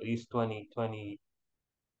 Okay, no, it is 20,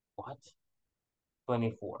 what?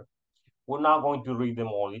 24. We're not going to read them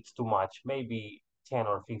all. It's too much. Maybe 10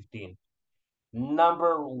 or 15.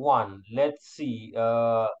 Number one, let's see.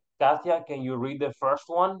 Katia, can you read the first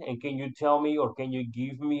one? And can you tell me or can you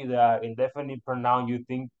give me the indefinite pronoun you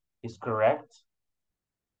think is correct?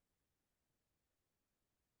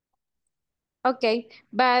 Okay,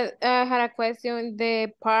 but I had a question.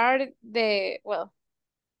 The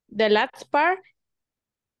last part,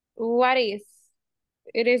 what is?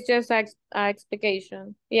 It is just a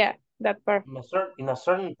explication. Yeah, that part. In a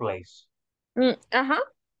certain place. Uh-huh.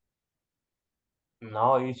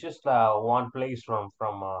 No, it's just one place from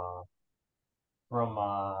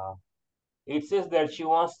it says that she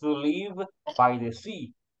wants to live by the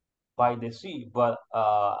sea, but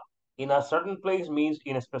in a certain place means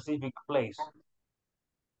in a specific place.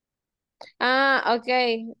 Ah,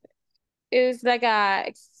 okay. It's like a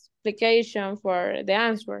explication for the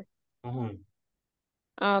answer. Mm-hmm.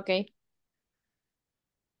 Okay.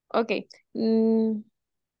 Okay. Mm,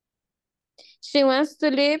 she wants to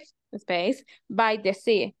live space by the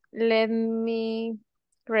sea. Let me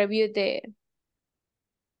review the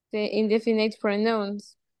indefinite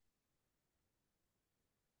pronouns.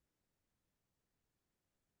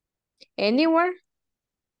 Anywhere?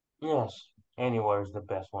 Yes, anywhere is the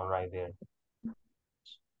best one right there.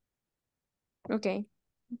 Okay.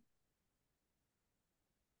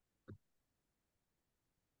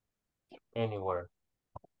 Anywhere.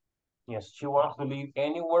 Yes, she wants to live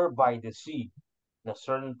anywhere by the sea, in a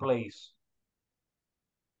certain place.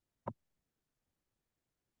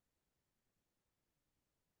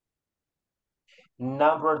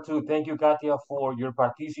 Number two, thank you, Katia, for your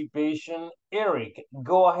participation. Eric,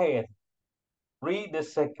 go ahead. Read the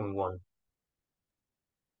second one.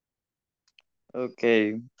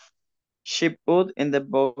 Okay. She put in the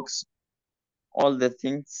box all the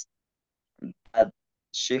things that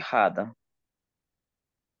she had.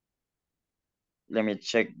 Let me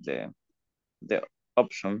check the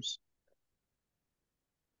options.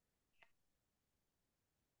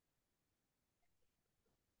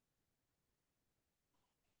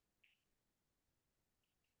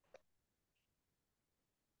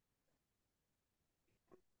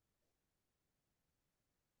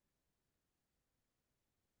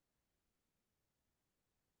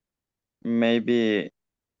 Maybe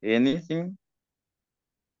anything.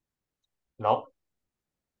 No.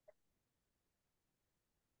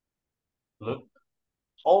 Look,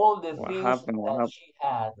 all the What things happened? What that happened? she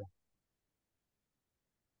had.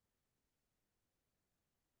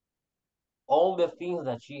 All the things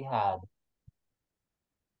that she had.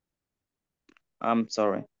 I'm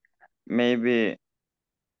sorry. Maybe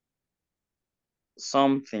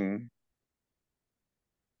something.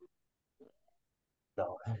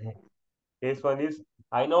 No. This one is,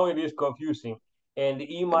 I know it is confusing, and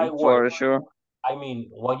it might work. For sure. I mean,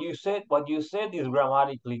 what you said is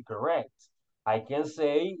grammatically correct. I can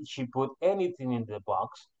say she put anything in the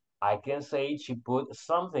box. I can say she put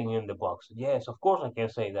something in the box. Yes, of course I can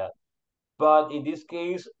say that. But in this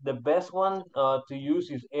case, the best one to use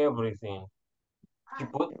is everything. She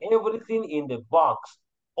put everything in the box,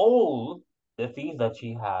 all the things that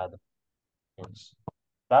she had. Yes.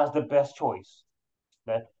 That's the best choice.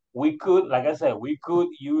 That we could, like I said, we could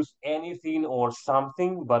use anything or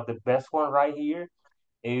something, but the best one right here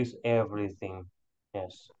is everything.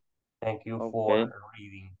 Yes. Thank you Okay. for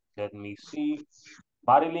reading. Let me see.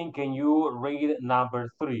 Marilyn, can you read number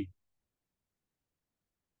 3?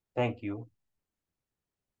 Thank you.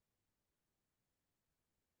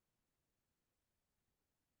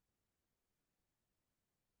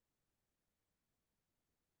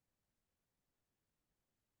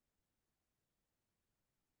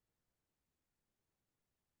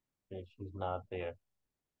 Okay, she's not there.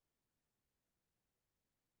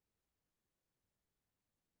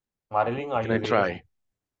 Marilyn, are Can you I there? try?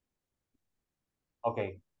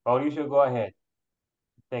 Okay. Mauricio, go ahead.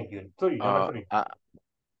 Thank you. Number Uh, 3. I,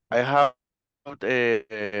 I have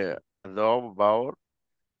a doubt about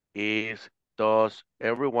is does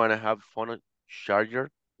everyone have phone charger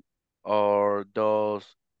or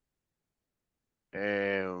does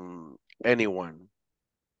anyone?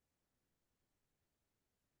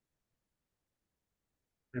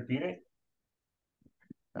 Repeat it.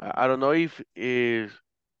 I don't know if is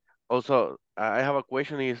also I have a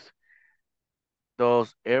question is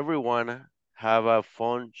does everyone have a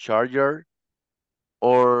phone charger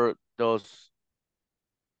or does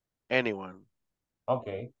anyone?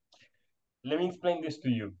 Okay. Let me explain this to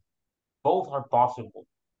you. Both are possible,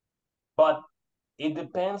 but it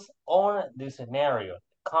depends on the scenario,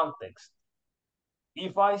 the context.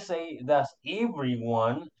 If I say, does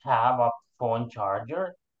everyone have a phone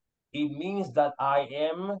charger? It means that I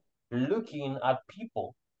am looking at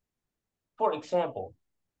people. For example,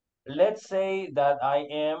 let's say that I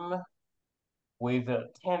am with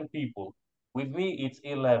 10 people. With me, it's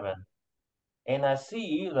 11. And I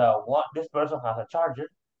see that this person has a charger.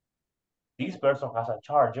 This person has a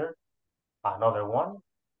charger. Another one,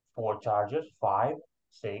 4 chargers, 5,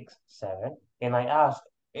 6, 7. And I ask,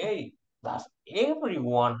 hey, does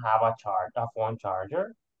everyone have a phone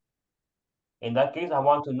charger? In that case, I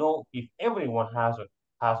want to know if everyone has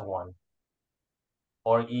one,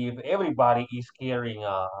 or if everybody is carrying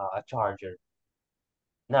a charger.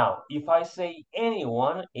 Now, if I say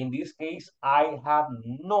anyone, in this case, I have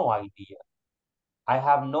no idea. I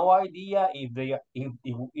have no idea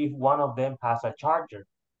if one of them has a charger.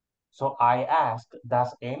 So I ask,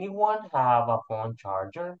 does anyone have a phone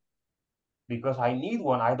charger? Because I need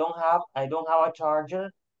one. I don't have a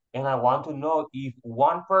charger, and I want to know if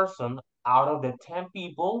one person out of the 10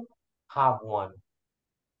 people have one.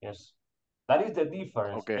 Yes. That is the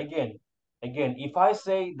difference. Okay. Again, if I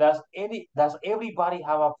say does everybody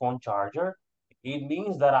have a phone charger, it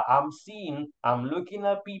means that I'm looking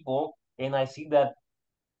at people and I see that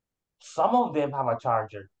some of them have a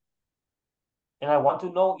charger. And I want to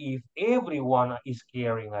know if everyone is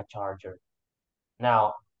carrying a charger.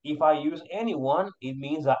 Now, if I use anyone, it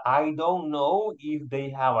means that I don't know if they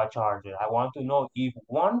have a charger. I want to know if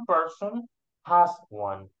one person has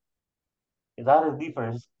one. That is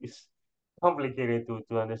difference. It's complicated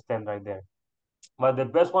to understand right there. But the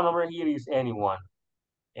best one over here is anyone.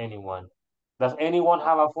 Anyone. Does anyone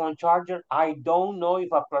have a phone charger? I don't know if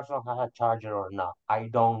a person has a charger or not. I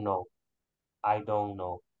don't know. I don't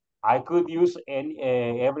know. I could use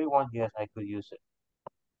everyone. Yes, I could use it.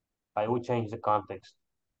 I would change the context.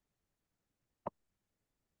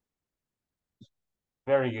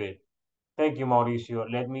 Very good. Thank you, Mauricio.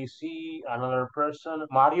 Let me see another person.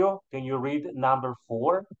 Mario, can you read number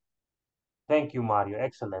 4? Thank you, Mario.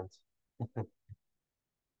 Excellent.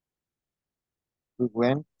 We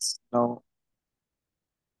went no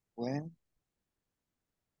when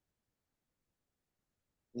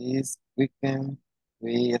this weekend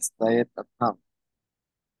we stayed at home.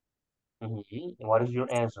 What is your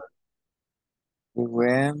answer? We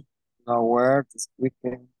went nowhere this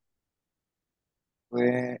weekend.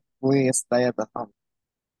 We stayed at home.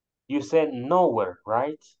 You said nowhere,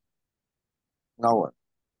 right? Nowhere.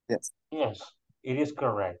 Yes. Yes, it is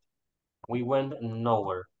correct. We went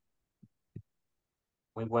nowhere.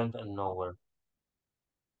 We went nowhere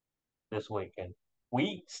this weekend.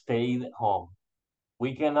 We stayed home.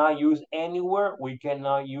 We cannot use anywhere. We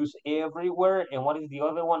cannot use everywhere. And what is the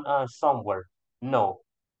other one? Somewhere. No,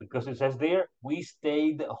 because it says there, we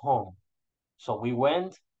stayed home. So we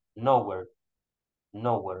went nowhere.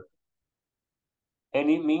 Nowhere. And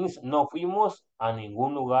it means no fuimos a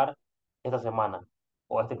ningún lugar esta semana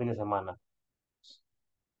o este fin de semana.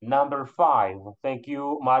 Number 5. Thank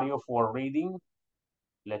you, Mario, for reading.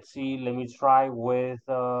 Let's see. Let me try with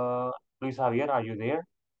Luis Javier. Are you there?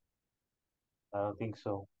 I don't think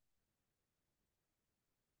so.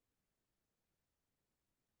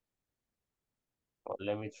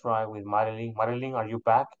 Let me try with Marilyn. Marilyn, are you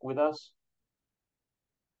back with us?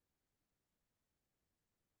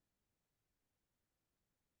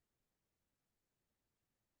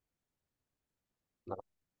 No.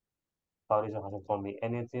 Fabricio hasn't told me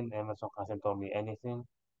anything. Emerson hasn't told me anything.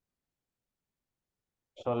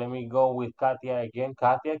 So let me go with Katia again.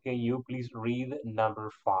 Katia, can you please read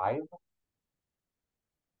number 5?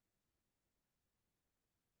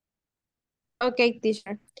 Okay,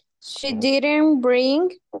 teacher. She didn't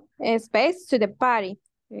bring a space to the party.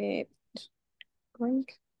 Bring.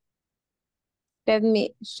 Let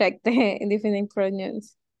me check the different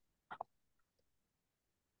pronouns.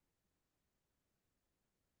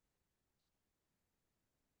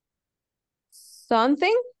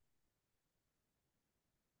 Something?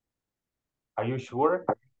 Are you sure?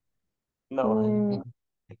 No.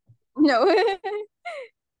 No.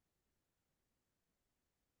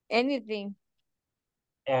 Anything.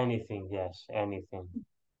 Anything, yes, anything.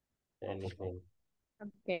 Anything.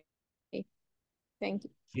 Okay. Thank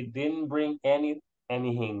you. She didn't bring anything.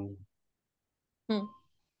 Anything.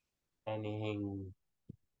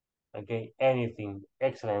 Okay, anything.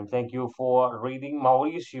 Excellent. Thank you for reading.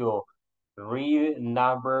 Mauricio, read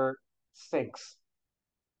number 6.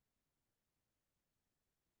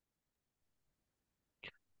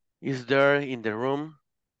 Is there in the room?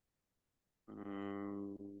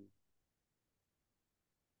 Mm,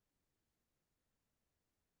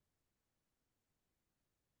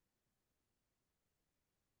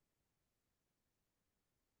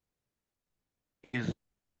 is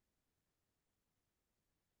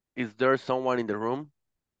is there someone in the room?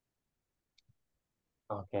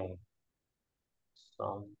 Okay.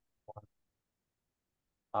 So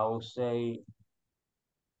I will say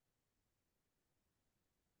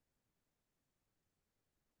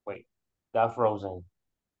wait, got frozen.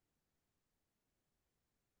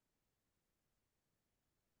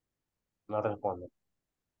 No responde.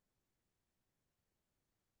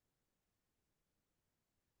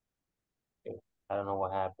 Okay. I don't know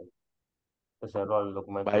what happened. Se cerró el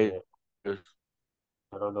documento By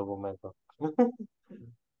cerró el documento.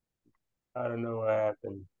 I don't know what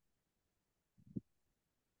happened.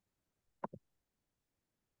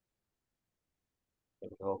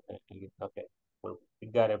 Okay, okay. Well, we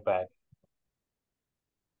got it back.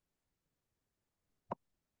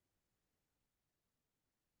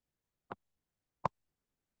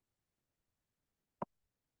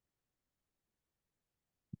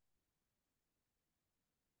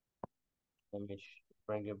 Let me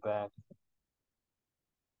bring it back.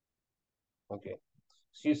 Okay.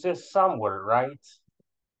 She says somewhere, right?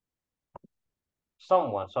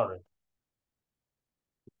 Someone, sorry.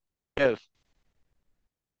 yes.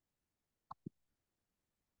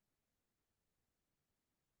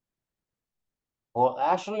 Well,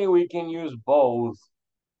 actually, we can use both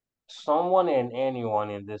someone and anyone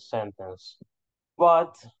in this sentence,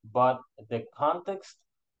 but the context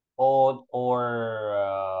or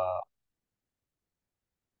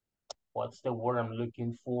what's the word I'm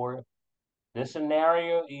looking for? The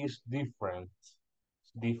scenario is different.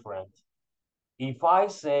 It's different. If I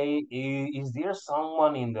say, is there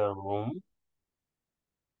someone in the room?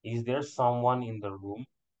 Is there someone in the room?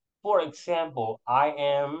 For example, I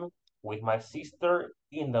am with my sister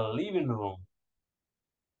in the living room,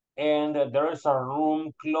 and there is a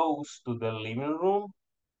room close to the living room,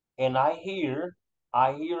 and I hear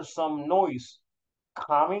some noise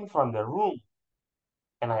coming from the room,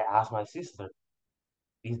 and I ask my sister,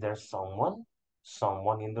 is there someone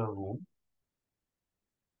in the room?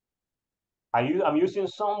 I'm using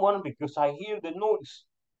someone because I hear the noise.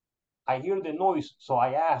 So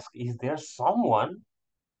I ask, is there someone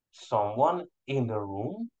in the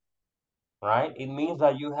room? Right? It means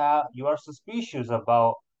that you are suspicious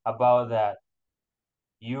about that.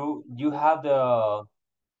 You have the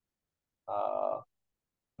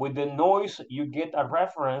with the noise, you get a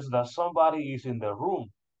reference that somebody is in the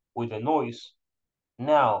room with the noise.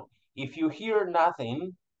 Now, if you hear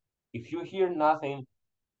nothing, If you hear nothing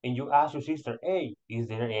and you ask your sister, hey, is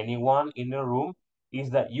there anyone in the room? Is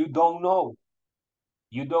that you don't know.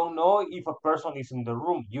 You don't know if a person is in the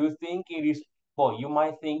room. You think it is, well, you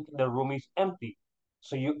might think the room is empty.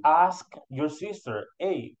 So you ask your sister,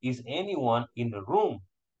 hey, is anyone in the room?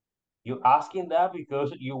 You're asking that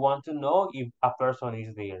because you want to know if a person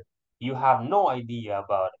is there. You have no idea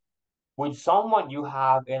about it. With someone, you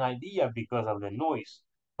have an idea because of the noise.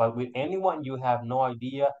 But with anyone, you have no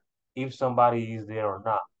idea if somebody is there or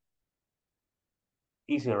not.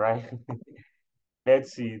 Easy, right?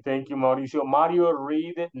 Let's see. Thank you, Mauricio. Mario,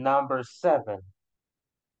 read number 7.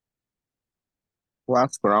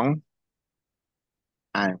 What's wrong?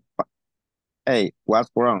 I'm fi- Hey, what's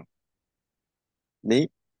wrong? Me?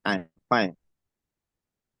 I'm fine.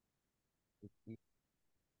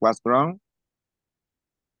 What's wrong?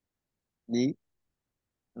 Me?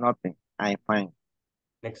 Nothing. I'm fine.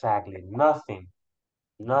 Exactly. Nothing.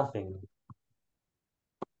 Nothing.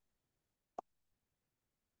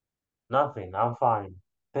 Nothing. I'm fine.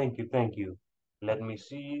 Thank you. Thank you. Let me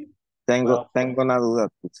see. Well, Tengo una duda,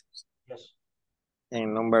 teacher. yes.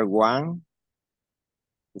 En number one,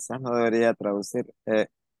 quizás no debería traducir.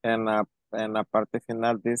 En la parte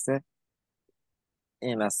final dice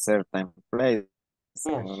in a certain place.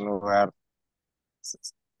 En Yes. un lugar,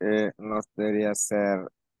 no debería ser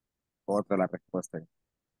otra la respuesta.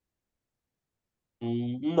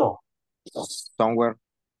 No. Somewhere,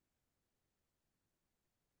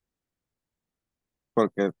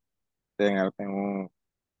 porque en un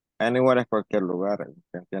anywhere es cualquier lugar,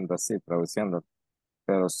 entiendo así, traduciendo,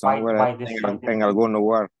 pero somewhere By the es sea. en algún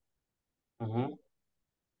lugar Mhm.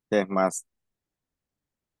 que es más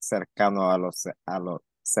cercano a lo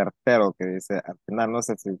certero que dice al final, no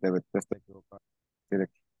sé si te estoy equivocado.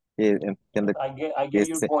 Y entiendo I que get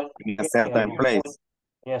your dice point. in a I get certain your point. place.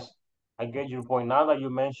 Yes, I get your point. Now that you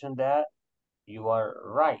mentioned that, you are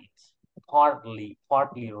right. Partly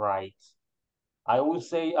right. I would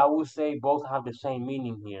say both have the same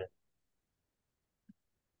meaning here.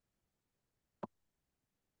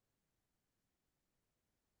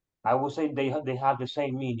 I would say they have the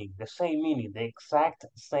same meaning, the exact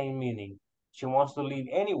same meaning. She wants to live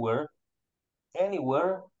anywhere,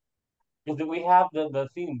 anywhere, because we have the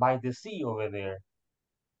thing by the sea over there.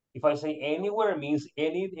 If I say anywhere, it means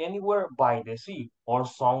anywhere by the sea or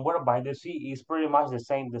somewhere by the sea is pretty much the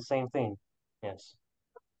same thing. Yes,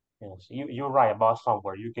 yes, you're right about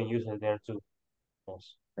somewhere. You can use it there too.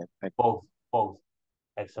 Yes, both, both.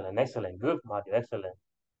 Excellent, excellent, good, Matthew, excellent.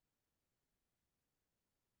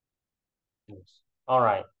 Yes. All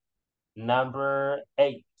right, number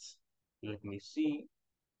 8. Let me see.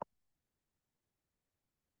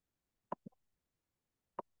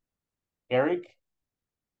 Eric.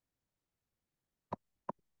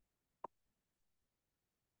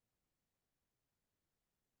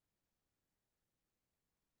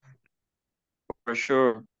 For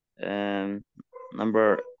sure.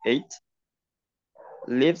 Number 8,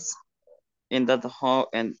 lives in that home,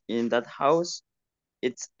 and in that house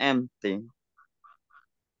it's empty.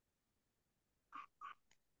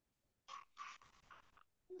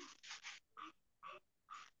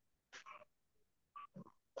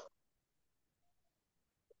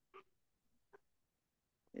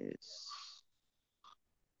 It's,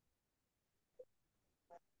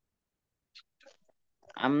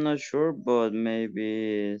 I'm not sure, but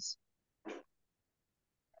maybe it's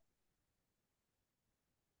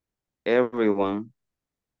everyone.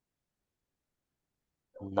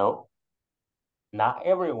 No, not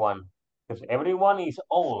everyone, because everyone is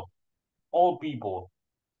all people.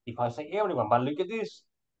 If I say everyone, but look at this,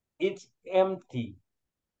 it's empty,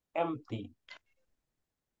 empty.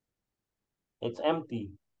 It's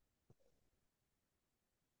empty.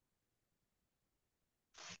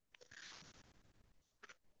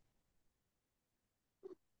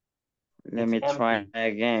 Let It's me try empty.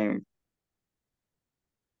 again.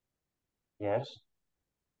 Yes.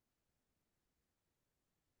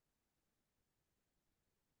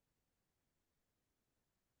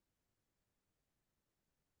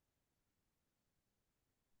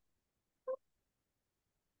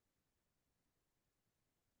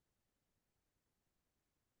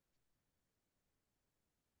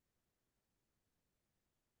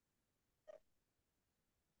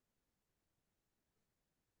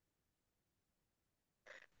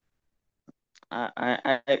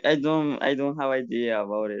 I don't have idea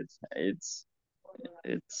about it. It's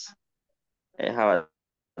I have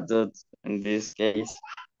a doubt in this case.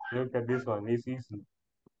 Look at this one. This is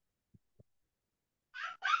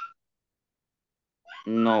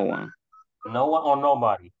No one. no one or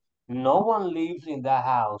nobody. No one lives in that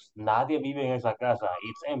house. Nadie vive en esa casa.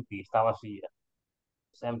 It's empty. Está vacía.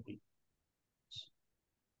 It's empty.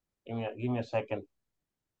 Give me a second.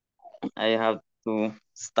 I have to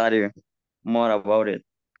study more about it.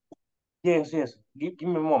 Yes, yes. Give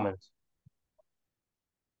me a moment.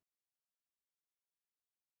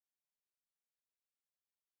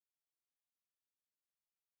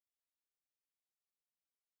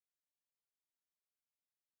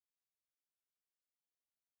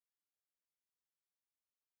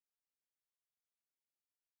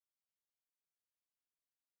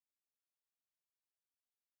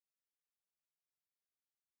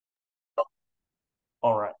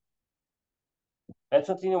 All right. Let's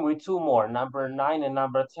continue with two more, number 9 and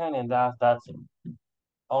number 10, and that's it.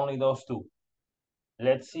 Only those two.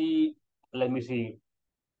 Let's see. Let me see.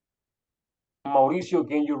 Mauricio,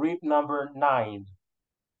 can you read number 9?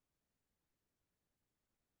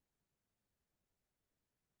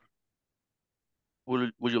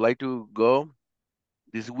 Would you like to go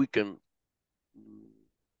this weekend?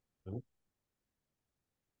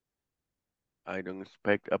 I don't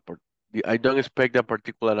expect a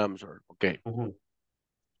particular answer. Okay.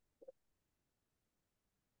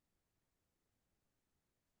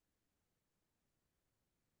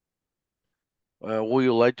 Would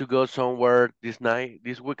you like to go somewhere this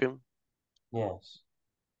weekend? Yes.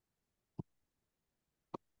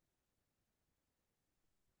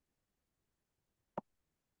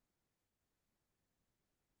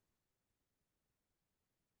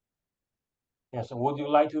 Yes. Would you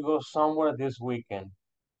like to go somewhere this weekend?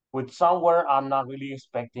 With somewhere, I'm not really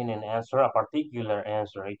expecting an answer, a particular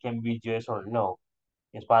answer. It can be yes or no.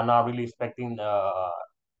 Yes, but I'm not really expecting a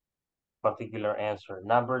particular answer.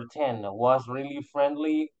 Number 10 was really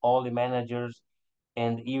friendly, all the managers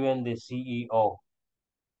and even the CEO.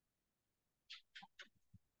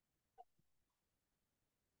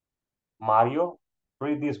 Mario,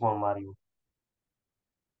 read this one, Mario.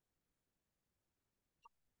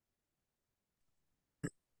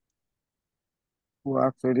 Who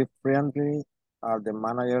are very friendly are the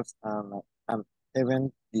managers and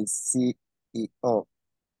even the CEO.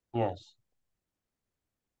 Yes.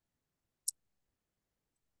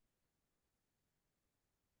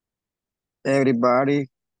 Everybody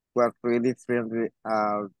was really friendly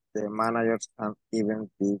are the managers and even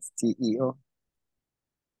the CEO.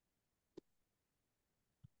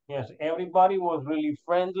 Yes, everybody was really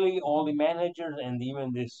friendly, all the managers and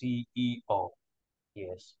even the CEO.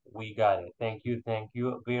 Yes, we got it. Thank you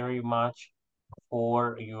very much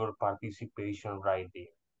for your participation right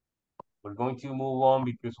there. We're going to move on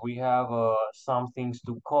because we have some things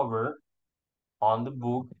to cover on the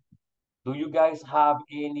book. Do you guys have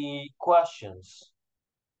any questions?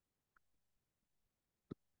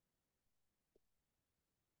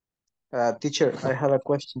 Teacher, I have a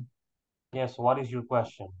question. Yes, what is your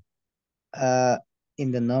question?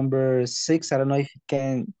 In the number 6, I don't know if you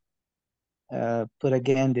can put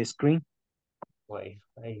again the screen. Wait,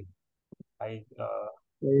 I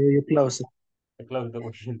You close it. I closed the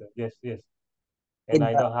window. Yes, yes. And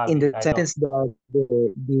I don't have in the the sentence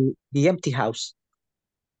the empty house.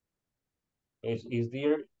 is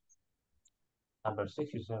there number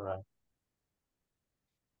 6 you said, right?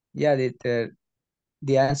 Yeah,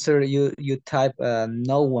 the answer you type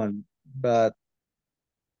no one, but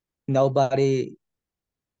nobody.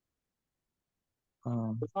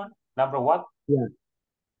 Which one? Number what? Yeah.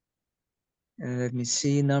 Let me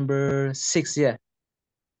see, number 6. Yeah.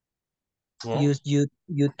 Yeah.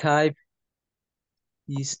 You type.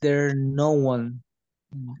 Is there no one?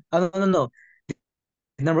 Oh no no no.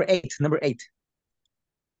 Number 8. Number 8.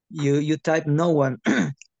 You type no one,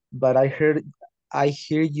 but I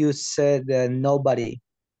hear you said nobody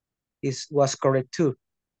was correct too.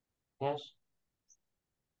 Yes.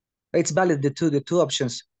 It's valid, the two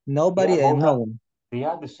options, nobody Yeah, and both no have one they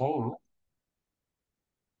are the same.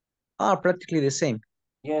 are practically the same.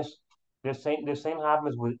 Yes, the same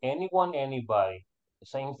happens with anyone, anybody. The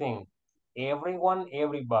same thing. Everyone,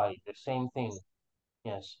 everybody, the same thing.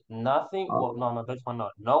 Yes. Nothing. Well, Oh, no, this one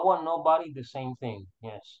not. No one, nobody, the same thing.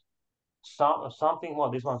 Yes. Something. Well,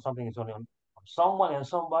 this one something is only someone and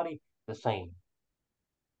somebody the same.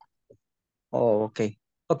 oh, okay,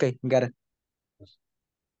 okay, got it. Yes.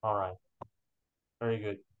 All right. Very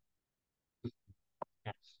good.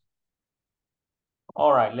 Yes.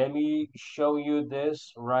 All right. Let me show you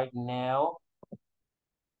this right now.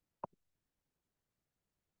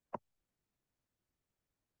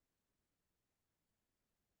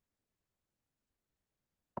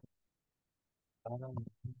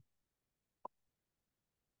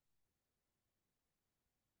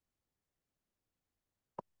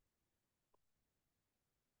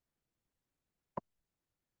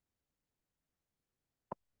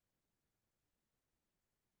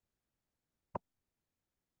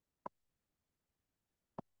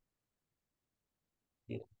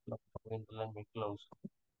 Let me close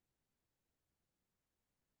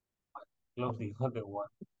the other one.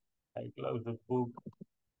 I close the book.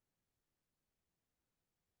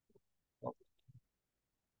 So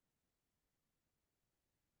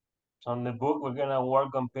on the book, we're gonna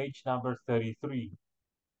work on page number 33.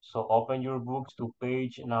 So open your books to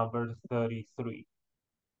page number 33.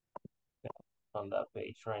 On that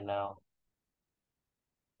page right now.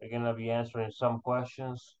 We're gonna be answering some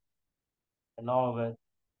questions and all of it.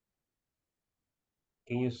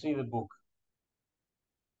 Can you see the book?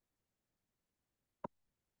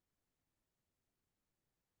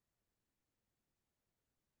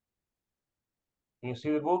 Can you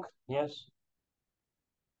see the book? Yes?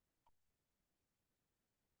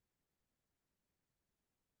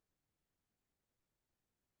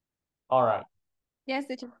 All right. Yes,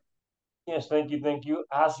 teacher. Yes, thank you, thank you.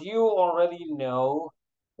 As you already know,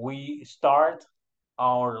 we start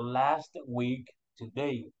our last week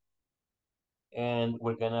today, and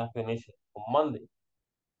we're gonna finish it on Monday.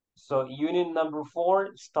 So unit number 4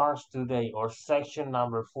 starts today, or section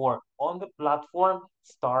number 4 on the platform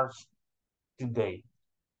starts today.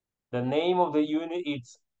 The name of the unit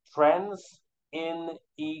is Trends in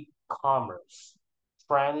E-commerce.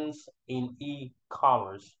 Trends in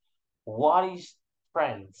e-commerce. What is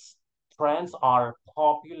trends? Trends are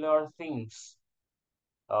popular things.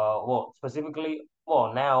 Well, specifically,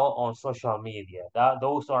 well, now on social media.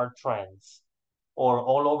 Those are trends. Or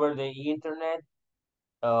all over the internet,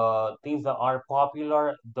 things that are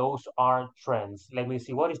popular, those are trends. Let me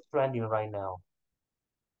see, what is trending right now?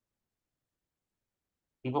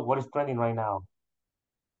 People, what is trending right now?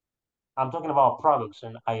 I'm talking about products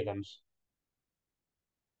and items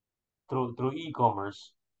through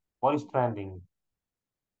e-commerce. What is trending?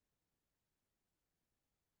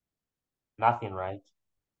 Nothing, right?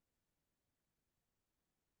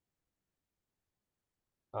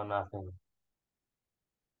 No, nothing.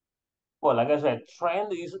 Well, like I said,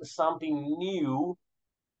 trend is something new,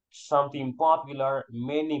 something popular.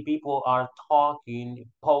 Many people are talking,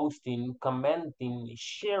 posting, commenting,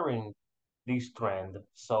 sharing this trend.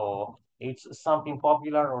 So it's something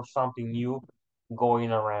popular or something new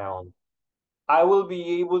going around. I will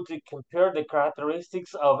be able to compare the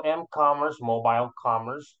characteristics of m-commerce, mobile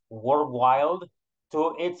commerce, worldwide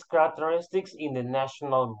to its characteristics in the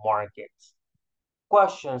national markets.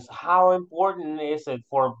 Questions: how important is it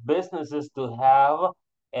for businesses to have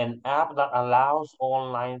an app that allows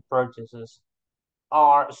online purchases?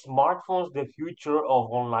 Are smartphones the future of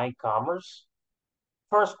online commerce?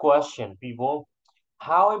 First question, people.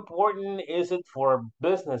 How important is it for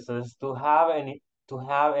businesses to have an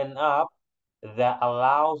app that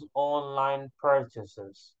allows online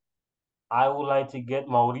purchases? I would like to get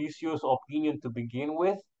Mauricio's opinion to begin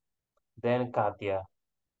with, then Katia.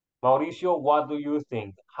 Mauricio, what do you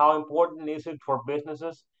think? How important is it for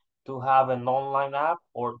businesses to have an online app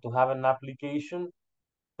or to have an application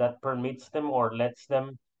that permits them or lets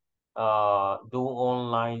them do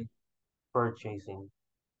online purchasing?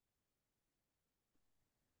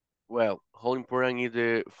 Well, how important is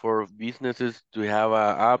it for businesses to have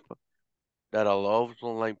an app that allows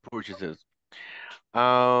online purchases?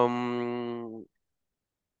 Um,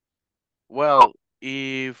 well,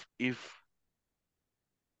 if the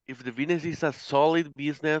business is a solid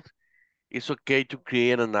business, it's okay to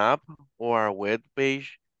create an app or a web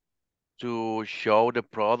page to show the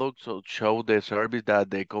products or show the service that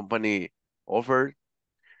the company offers.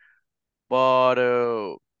 But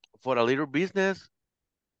for a little business,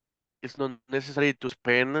 it's not necessary to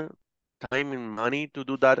spend time and money to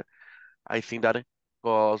do that. I think that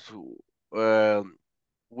because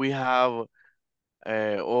we have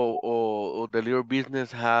or the little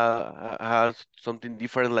business has something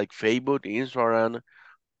different like Facebook, Instagram,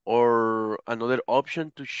 or another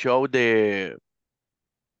option to show the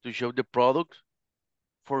product.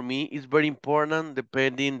 For me, it's very important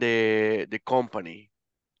depending the company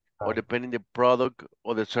or Right. depending the product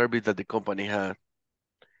or the service that the company has.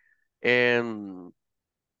 And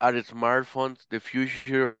are smartphones the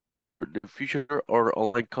future or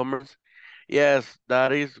online commerce? Yes,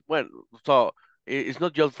 that is well. So it's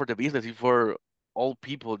not just for the business; it's for all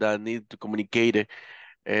people that need to communicate,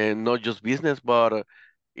 and not just business. But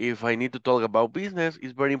if I need to talk about business,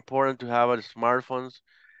 it's very important to have a smartphones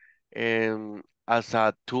and as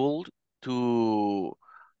a tool to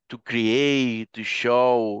to create, to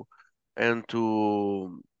show, and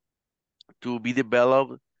to be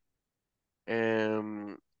developed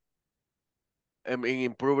and I mean,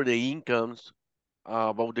 improve the incomes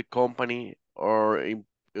about the company uh,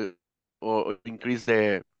 or increase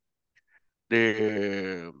the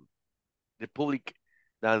the public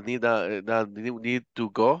that need to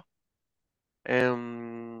go.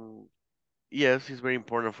 Yes, it's very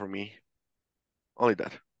important for me. Only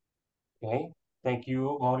that. Okay. Thank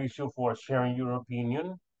you, Mauricio, for sharing your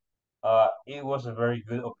opinion. It was a very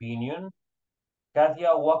good opinion.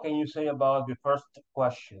 Katia, what can you say about the first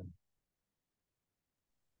question?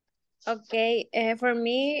 Okay, for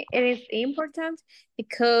me, it is important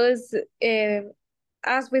because,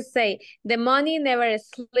 as we say, the money never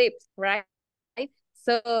sleeps, right?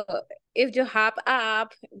 So if you have an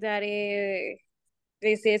app that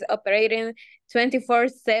this is operating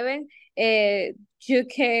 24/7, you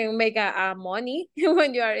can make a money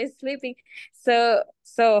when you are sleeping. So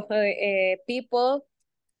people,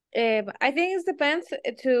 I think it depends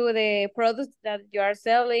to the products that you are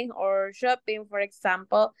selling or shopping. For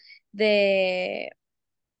example, the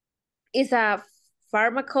is a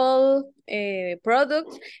pharmaceutical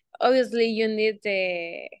product. Obviously, you need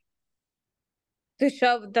the to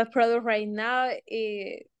shop that product right now.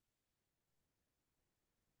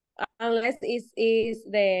 Unless it is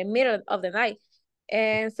the middle of the night.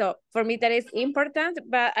 And so for me that is important,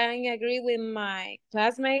 but I agree with my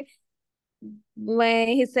classmate when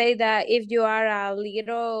he say that if you are a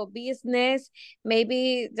little business,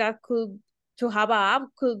 maybe that could to have a app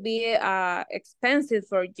could be expensive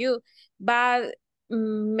for you, but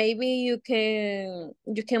maybe you can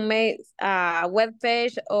make a web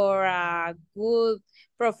page or a good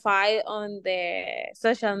profile on the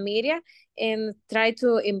social media and try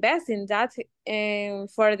to invest in that. And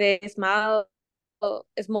for the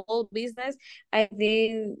small business, I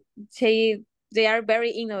think they are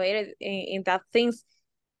very innovative in that things.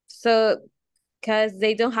 So because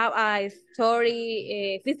they don't have a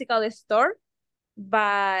physical store,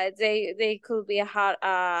 but they could be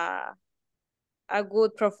a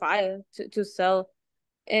good profile to sell.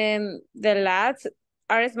 And the lads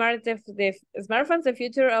are the smartphones the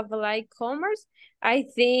future of like commerce. I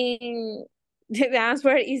think the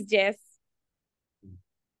answer is yes.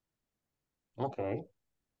 Okay.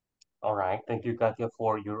 All right. Thank you, Katia,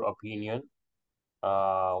 for your opinion.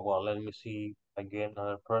 Well, let me see again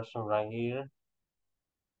another person right here.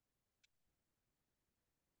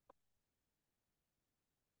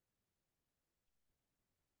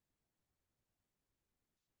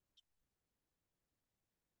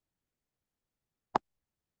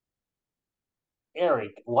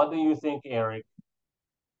 Eric, what do you think, Eric?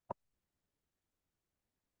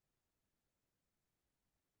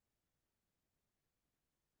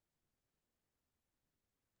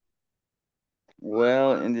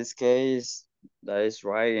 Well, in this case, that is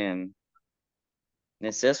right and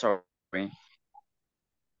necessary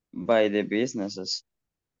by the businesses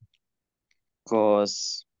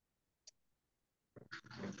because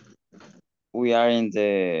we are in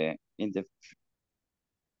the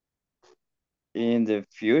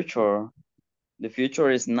future. The future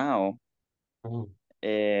is now, Mhm.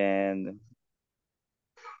 and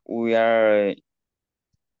we are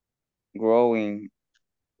growing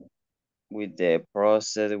with the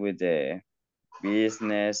process, with the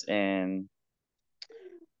business, and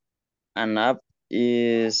an app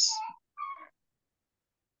is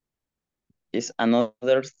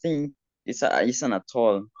another thing. It's an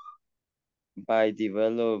atoll by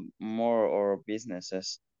develop more or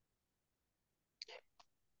businesses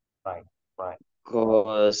Right, right.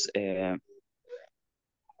 because it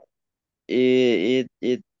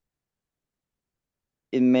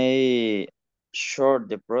it may short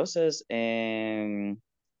the process and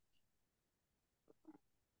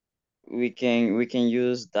we can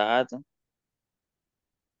use that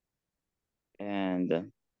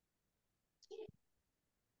and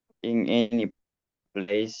in any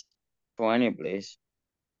place to any place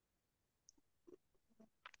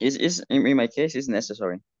is in my case is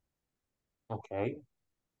necessary. Okay.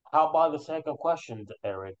 How about the second question,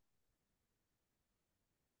 Eric?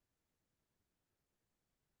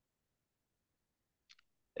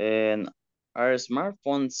 And are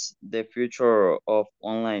smartphones the future of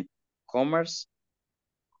online commerce?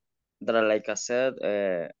 That like I said,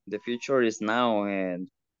 the future is now and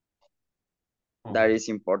that Mhm. is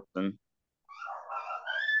important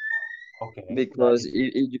Okay, that because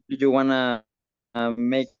is if you wanna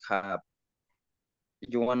make a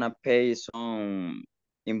you wanna pay some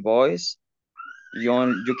invoice,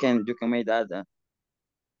 you can make that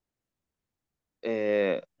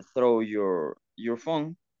through your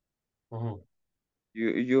phone. mhm,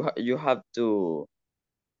 You have to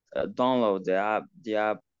download the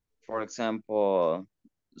app. For example,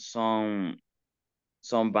 some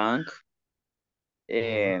bank, mhm.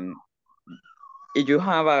 and if you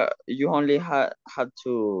have a you only have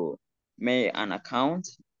to make an account,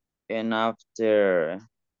 and after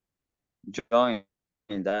join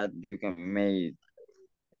that you can make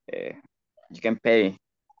uh, you can pay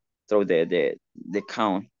through the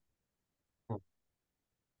account.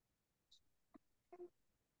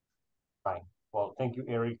 Fine. Well, thank you,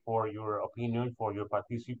 Eric, for your opinion, for your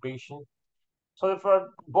participation. So the first,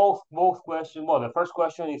 both questions. Well, the first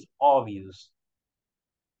question is obvious.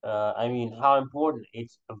 I mean, how important?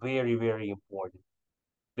 It's very, very important.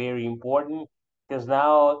 Very important because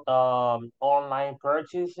now online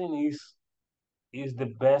purchasing is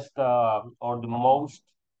the best or the most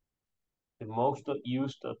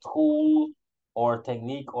used tool or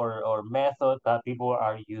technique or method that people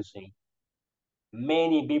are using.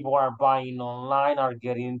 Many people are buying online, are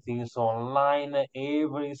getting things online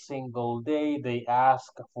every single day. They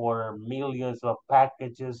ask for millions of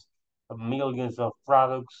packages, millions of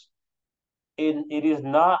products. It is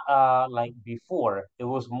not like before. It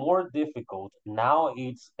was more difficult. Now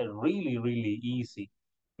it's really, really easy.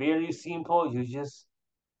 Very simple. You just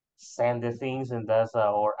send the things and that's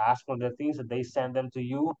or ask for the things and they send them to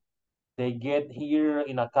you. They get here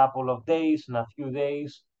in a couple of days, in a few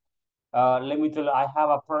days. Let me tell you,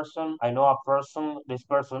 I know a person, this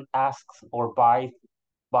person asks or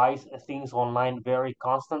buys things online very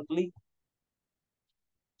constantly.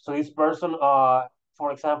 So this person,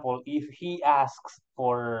 for example, if he asks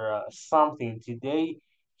for something today,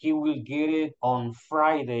 he will get it on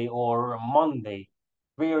Friday or Monday,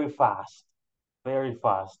 very fast, very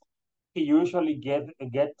fast. He usually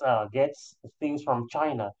gets things from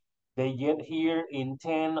China. They get here in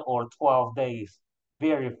 10 or 12 days,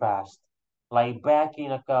 very fast. Like back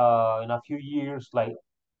in a few years, like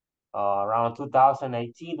around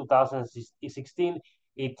 2018, 2016,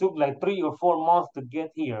 it took like 3 or 4 months to get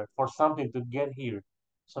here for something to get here.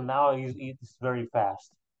 So now it's very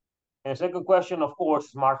fast. And the second question, of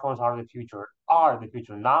course, smartphones are the future. Are the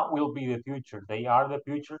future. Not will be the future. They are the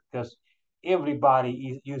future because everybody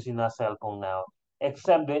is using a cell phone now.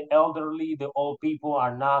 Except the elderly, the old people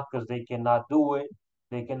are not because they cannot do it.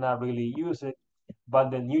 They cannot really use it. But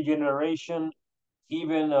the new generation,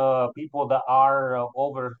 even people that are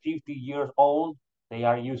over 50 years old, they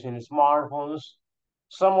are using smartphones.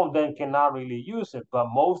 Some of them cannot really use it, but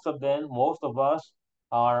most of us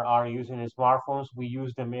are using smartphones. We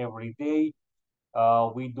use them every day.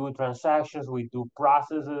 We do transactions, we do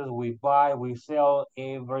processes, we buy, we sell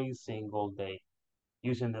every single day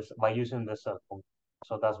using this by using the cell phone.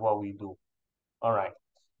 So that's what we do. All right.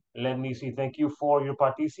 Let me see. Thank you for your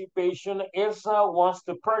participation. Elsa wants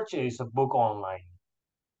to purchase a book online,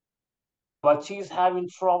 but she's having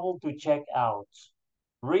trouble to check out.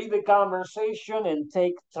 Read the conversation and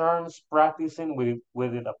take turns practicing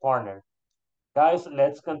with a partner. Guys,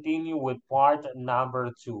 let's continue with part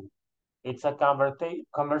number 2. It's a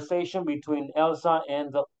conversation between Elsa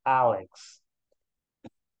and Alex.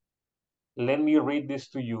 Let me read this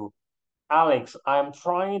to you. Alex, I'm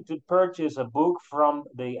trying to purchase a book from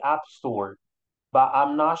the App Store, but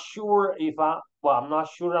I'm not sure I'm not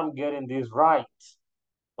sure I'm getting this right.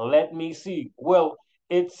 Let me see. Well,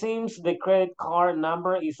 it seems the credit card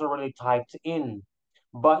number is already typed in,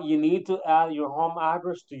 but you need to add your home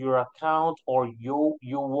address to your account or you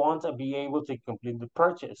won't be able to complete the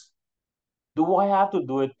purchase. Do I have to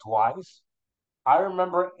do it twice? I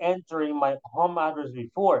remember entering my home address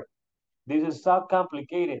before. This is so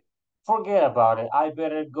complicated. Forget about it. I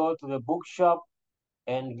better go to the bookshop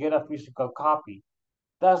and get a physical copy.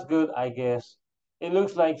 That's good, I guess. It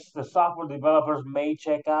looks like the software developers may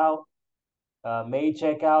check out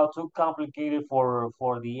too complicated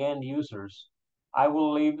for the end users. I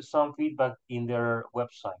will leave some feedback in their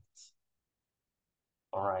websites.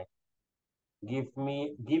 All right. Give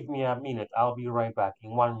me a minute. I'll be right back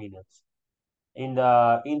in 1 minute. In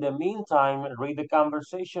the meantime, read the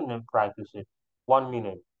conversation and practice it. 1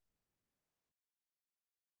 minute.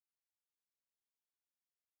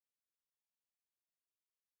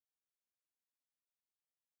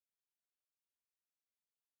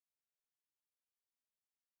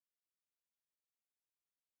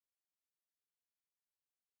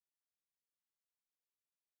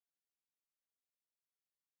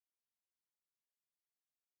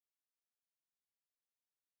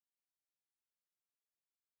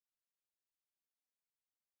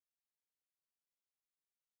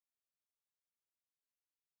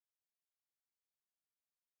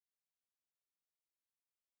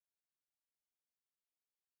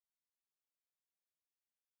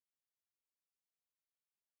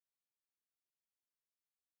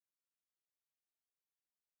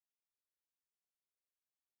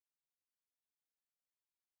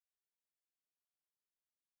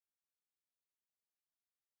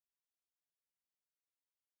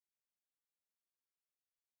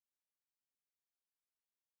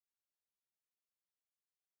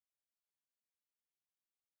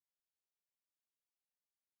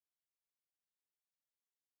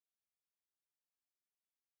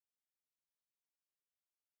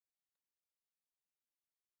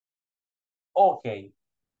 Okay,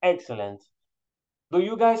 excellent. Do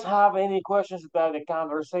you guys have any questions about the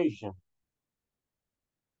conversation?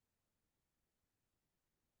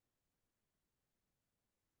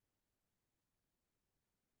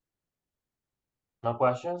 No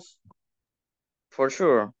questions? For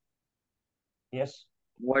sure. Yes.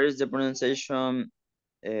 What is the pronunciation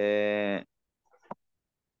and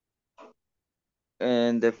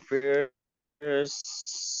the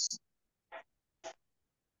first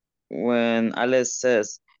when Alex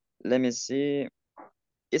says, let me see,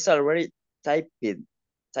 it's already typed in.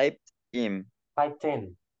 Type 10.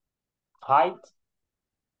 Typed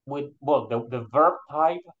with, well, the verb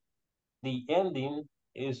type, the ending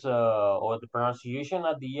is, or the pronunciation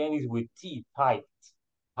at the end is with T, typed,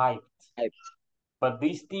 typed. Typed. But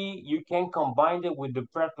this T, you can combine it with the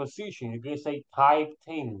preposition. You can say type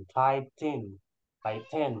 10, type 10, type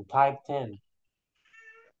 10, type 10.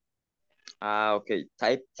 Ah, okay,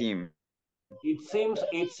 type team. It seems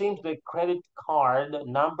the credit card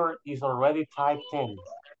number is already type 10.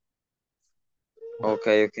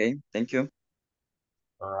 Okay, thank you.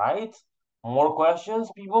 All right. More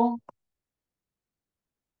questions, people?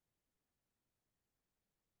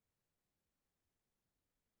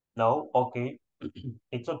 No? Okay.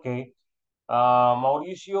 It's okay.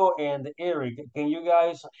 Mauricio and Eric, can you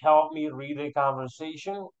guys help me read the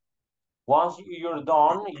conversation? Once you're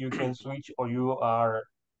done, you can switch, or you are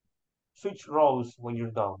switch roles when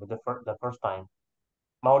you're done with the first time.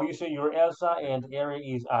 Mauricio, you're Elsa, and Eric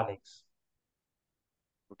is Alex.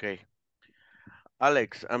 Okay.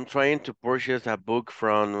 Alex, I'm trying to purchase a book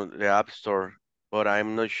from the App Store, but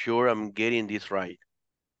I'm not sure I'm getting this right.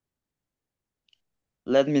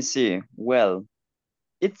 Let me see. Well,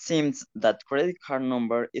 it seems that credit card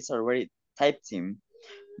number is already typed in,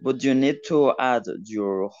 but you need to add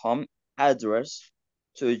your home address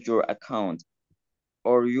to your account,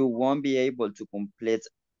 or you won't be able to complete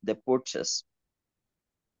the purchase.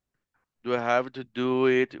 Do I have to do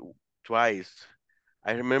it twice?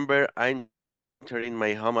 I remember entering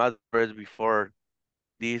my home address before.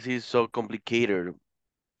 This is so complicated.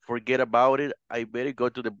 Forget about it. I better go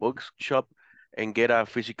to the bookshop and get a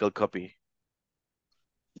physical copy.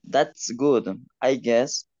 That's good, I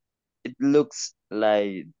guess. It looks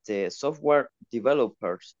like the software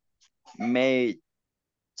developers may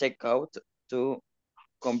check out too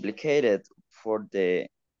complicated for the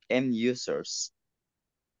end users.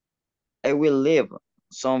 I will leave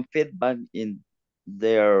some feedback in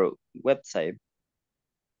their website.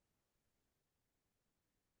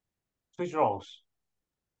 Switch roles.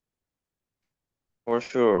 For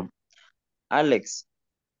sure. Alex,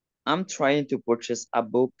 I'm trying to purchase a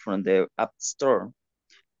book from the App Store,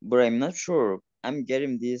 but I'm not sure I'm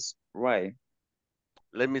getting this right.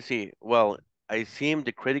 Let me see. Well, I seem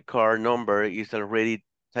the credit card number is already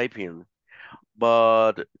typing,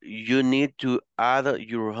 but you need to add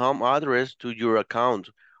your home address to your account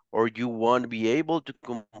or you won't be able to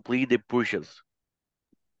complete the purchase.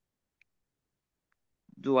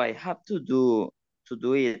 Do I have to do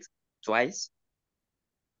it twice?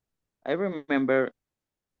 I remember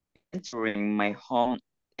entering my home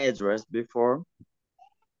address before.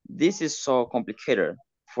 This is so complicated.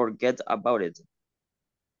 Forget about it.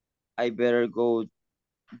 I better go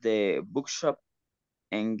the bookshop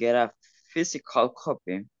and get a physical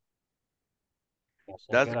copy. Yes,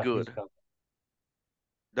 and That's get a good. physical.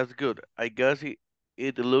 That's good. I guess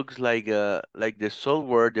it looks like the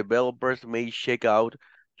software developers may check out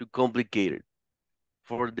too complicated.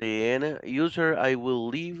 For the end user, I will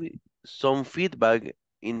leave some feedback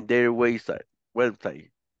in their website.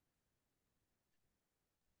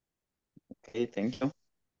 Okay, thank you.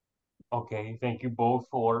 Okay, thank you both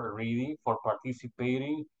for reading, for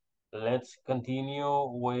participating. Let's continue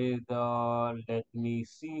with, let me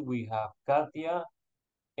see, we have Katia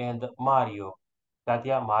and Mario.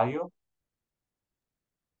 Katia, Mario.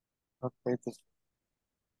 Okay,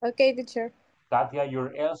 Okay, teacher. Katia,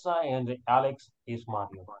 you're Elsa, and Alex is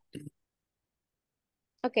Mario.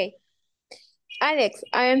 Okay. Alex,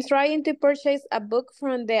 I am trying to purchase a book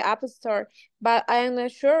from the App Store, but I am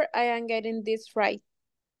not sure I am getting this right.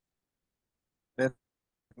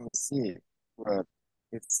 let me see. Well,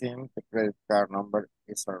 it seems the credit card number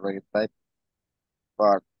is already typed,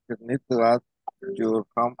 but you need to add your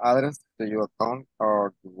home address to your account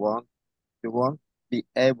or you won't be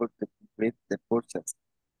able to complete the purchase.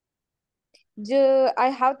 Do I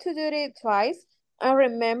have to do it twice? I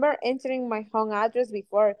remember entering my home address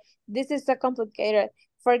before. This is so complicated.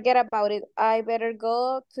 Forget about it. I better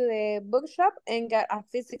go to the bookshop and get a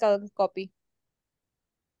physical copy.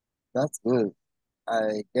 That's good.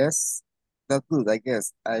 I guess that's good. I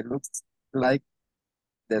guess I looks like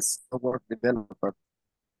the software developer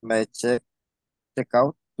may check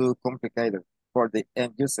out too complicated for the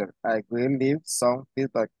end user. I will leave some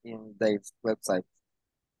feedback in their website.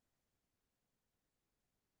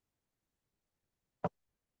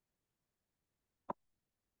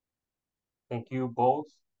 Thank you both.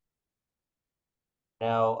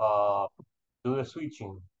 Now, do the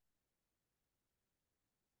switching.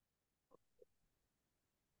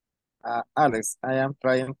 Alex, I am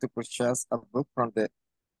trying to purchase a book from the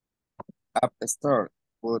App Store,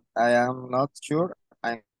 but I am not sure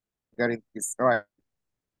I'm getting this right.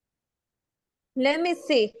 Let me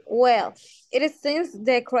see. Well, it seems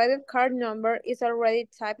the credit card number is already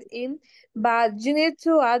typed in, but you need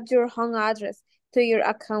to add your home address to your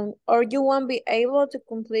account or you won't be able to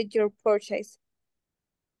complete your purchase.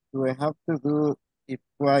 Do I have to do it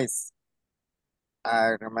twice?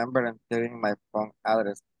 I remember entering my phone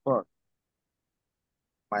address before.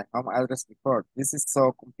 My home address before. This is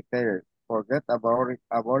so complicated. Forget about it.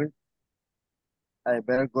 I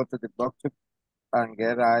better go to the bookshop and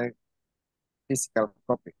get a physical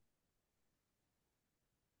copy.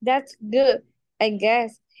 That's good, I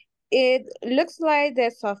guess. It looks like the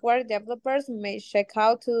software developers may check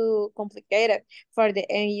out too complicated for the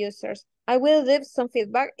end users. I will leave some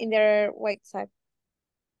feedback in their website.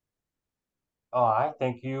 All right,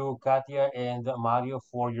 thank you, Katia and Mario,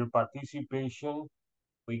 for your participation.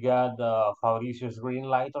 We got Fabricio's green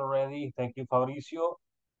light already. Thank you, Fabricio.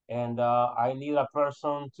 And I need a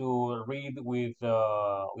person to read with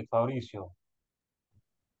Fabricio.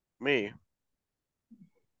 Me.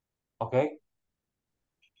 Okay.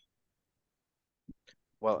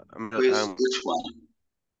 Well, Which one?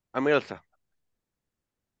 I'm Elsa.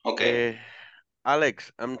 Okay.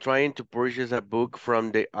 Alex, I'm trying to purchase a book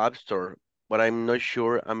from the App Store, but I'm not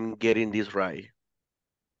sure I'm getting this right.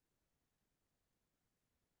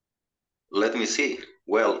 Let me see.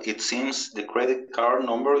 Well, it seems the credit card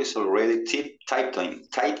number is already typed in,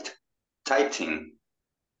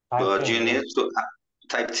 but you need to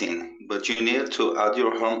typed in, but you need to add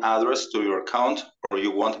your home address to your account, or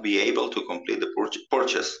you won't be able to complete the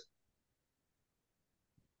purchase.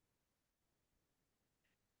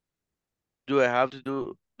 Do I have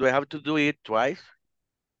to do it twice?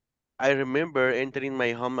 I remember entering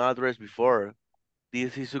my home address before.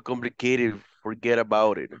 This is too complicated. Forget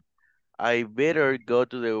about it. I better go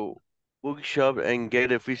to the bookshop and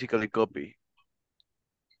get a physical copy.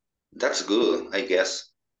 That's good, I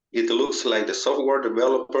guess. It looks like the software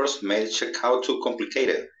developers made checkout too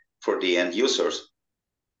complicated for the end users.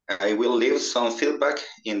 I will leave some feedback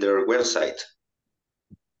in their website.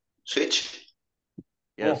 Switch?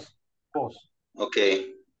 Yes, Yes. of course.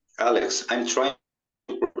 Okay. Alex, I'm trying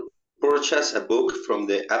to purchase a book from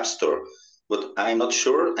the App Store, but I'm not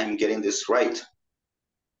sure I'm getting this right.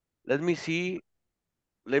 Let me see.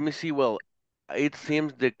 Let me see. Well, it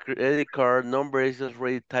seems the credit card number is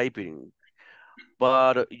already typing,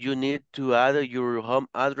 but you need to add your home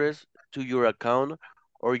address to your account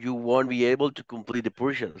or you won't be able to complete the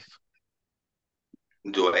purchase.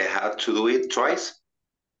 Do I have to do it twice?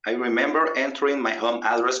 I remember entering my home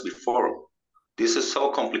address before. This is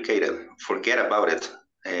so complicated. Forget about it.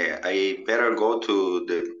 I better go to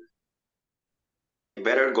the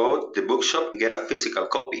bookshop and get a physical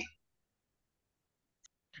copy.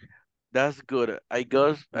 That's good. I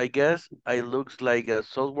guess it looks like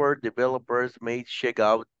software developers made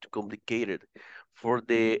checkout too complicated for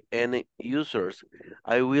the end users.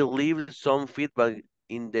 I will leave some feedback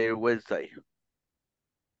in their website.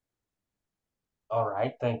 All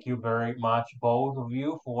right. Thank you very much, both of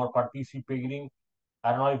you, for participating. I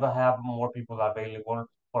don't know if I have more people available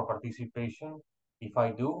for participation. If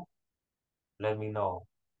I do, let me know.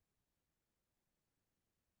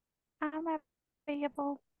 I'm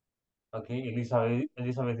available. Okay,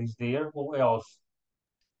 Elizabeth is there. Who else?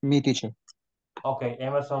 Me, teacher. Okay,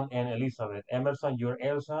 Emerson and Elizabeth. Emerson, you're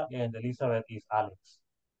Elsa, and Elizabeth is Alex.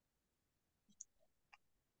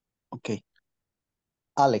 Okay.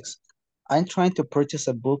 Alex, I'm trying to purchase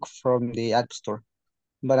a book from the App Store,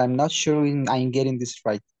 but I'm not sure I'm getting this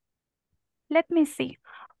right. Let me see.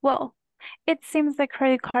 Well, it seems the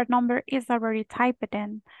credit card number is already typed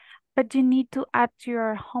in, but you need to add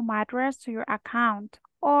your home address to your account,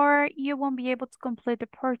 or you won't be able to complete the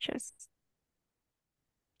purchase.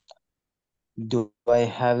 Do I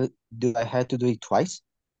have to do it twice?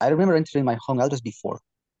 I remember entering my home address before.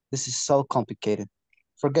 This is so complicated.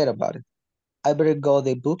 Forget about it. I better go to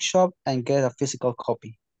the bookshop and get a physical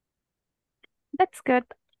copy. That's good,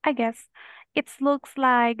 I guess. It looks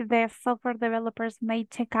like the software developers may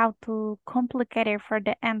check out too complicated for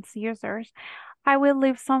the end users. I will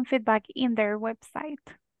leave some feedback in their website.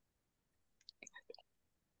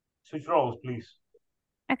 Switch roles, please.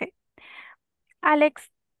 Okay. Alex,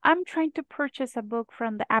 I'm trying to purchase a book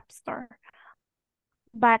from the App Store,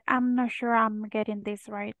 but I'm not sure I'm getting this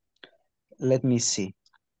right. Let me see.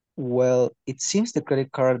 Well, it seems the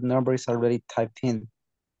credit card number is already typed in,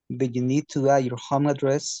 but you need to add your home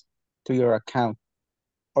address to your account,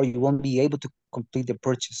 or you won't be able to complete the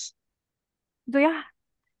purchase. Do you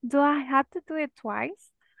do I have to do it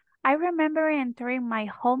twice? I remember entering my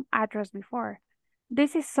home address before.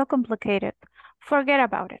 This is so complicated. Forget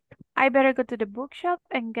about it. I better go to the bookshop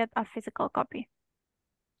and get a physical copy.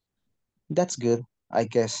 That's good, I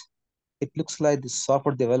guess. It looks like the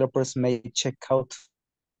software developers made checkout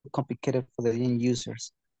too complicated for the end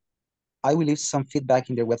users. I will leave some feedback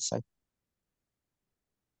in their website.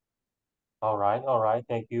 All right.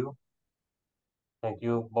 Thank you. Thank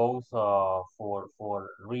you both for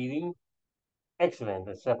reading. Excellent,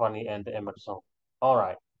 Stephanie and Emerson. All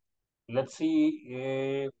right. Let's see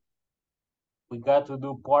if we got to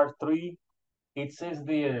do part 3. It says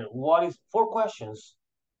there, what is 4 questions?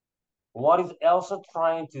 What is Elsa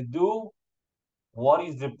trying to do? What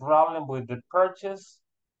is the problem with the purchase?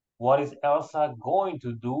 What is Elsa going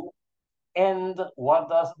to do? And what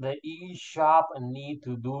does the e-shop need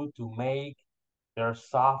to do to make their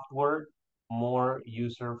software more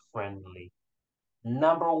user-friendly?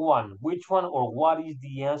 Number 1, which one or what is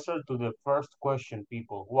the answer to the first question,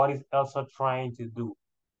 people? What is Elsa trying to do?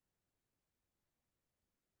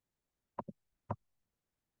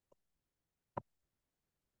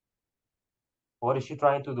 What is she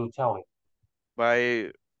trying to do? Tell me. Buy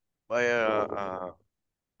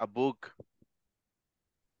a book.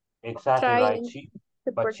 Exactly right. Trying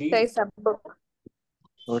to But she purchase a book.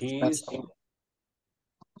 she's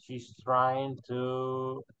she's trying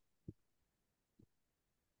to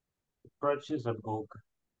purchase a book.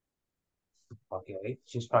 Okay,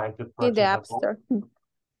 she's trying to In the purchase a App book Store.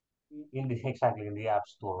 exactly in the App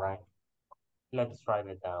Store, right? Let's write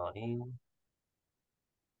it down in.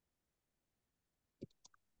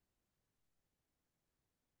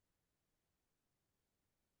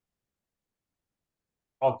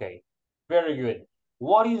 Okay, very good.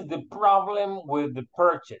 What is the problem with the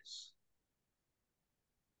purchase?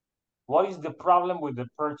 What is the problem with the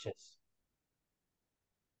purchase?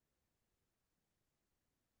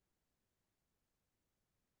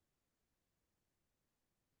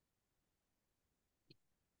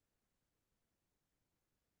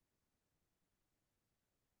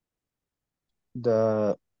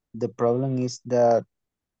 The the problem is that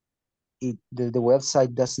the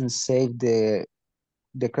website doesn't save the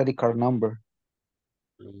credit card number.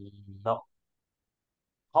 No.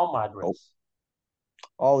 Home Oh, address.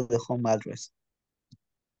 all the home address.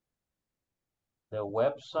 The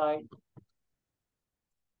website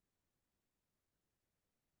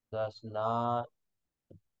does not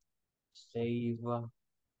save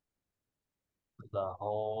the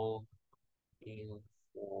whole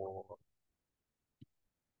info.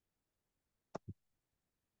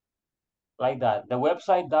 Like that. The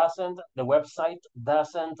website doesn't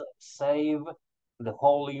save the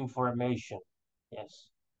whole information. Yes.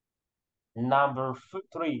 Number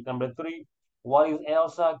 3. What is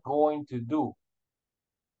Elsa going to do?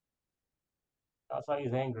 Elsa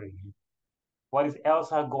is angry. What is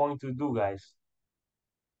Elsa going to do, guys?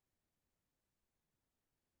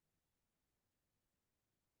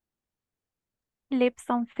 Leave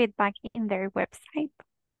some feedback in their website.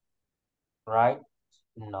 Right?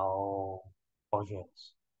 No. Oh,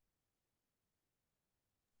 yes.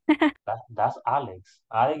 That's Alex.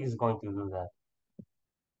 Alex is going to do that.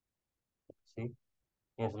 See?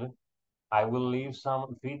 Yes, look. I will leave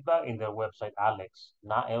some feedback in their website, Alex,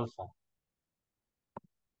 not Elsa.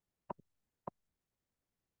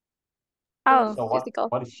 Oh, So Physical.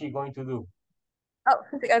 what is she going to do? Oh,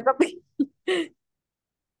 physical copy.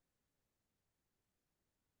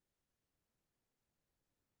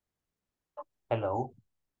 Hello?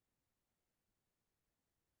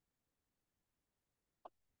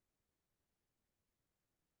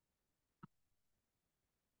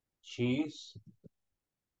 She's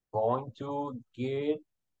going to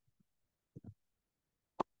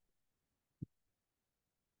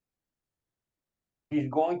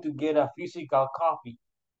get a physical copy.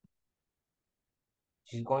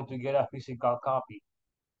 She's going to get a physical copy.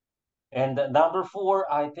 And number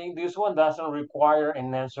 4, I think this one doesn't require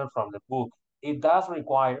an answer from the book. It does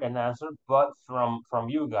require an answer, but from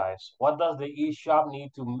you guys. What does the eShop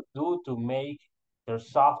need to do to make their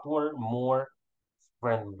software more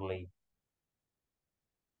friendly?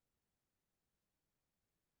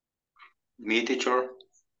 Me, teacher,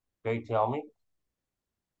 Okay, tell me.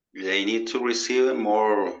 they need to receive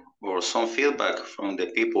more or some feedback from the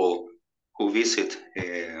people who visit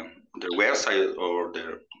their website or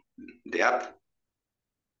the app?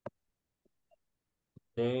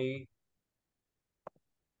 They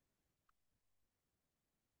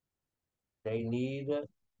need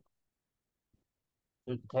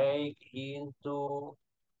to take into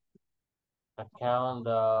account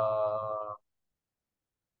the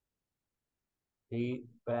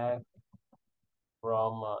feedback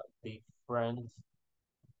from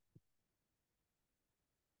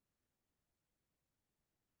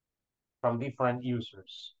different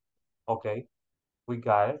users. Okay, we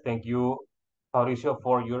got it. Thank you, Mauricio,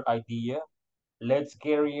 for your idea. Let's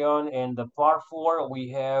carry on. In the part 4, we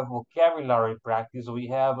have vocabulary practice. We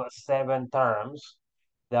have 7 terms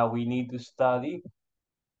that we need to study.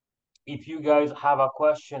 If you guys have a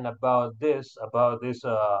question about this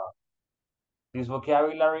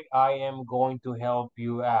vocabulary, I am going to help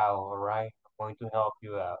you out, all right? I'm going to help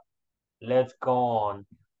you out. Let's go on.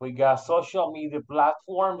 We got social media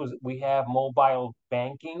platforms. We have mobile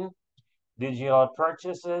banking, digital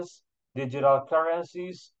purchases, digital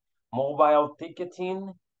currencies, mobile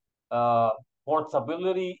ticketing,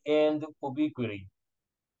 portability, and ubiquity.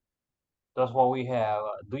 That's what we have.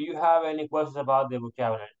 Do you have any questions about the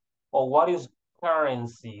vocabulary? Or what is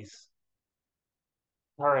currencies?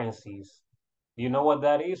 Currencies. Do you know what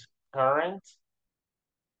that is? Current?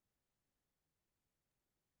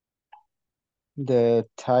 The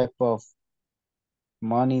type of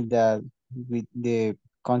money that the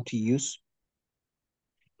country use.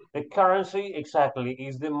 The currency, exactly,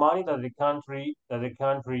 is the money that the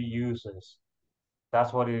country uses.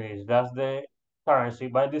 That's what it is. That's the currency.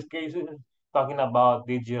 But in this case, it's talking about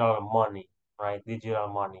digital money, right? Digital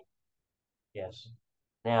money. Yes.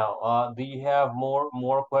 Now, do you have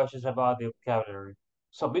more questions about the vocabulary?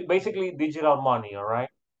 So basically, digital money. All right.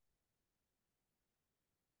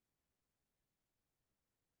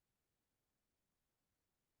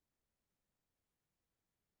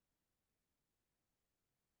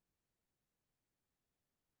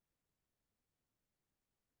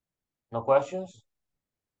 No questions?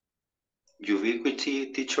 Ubiquity,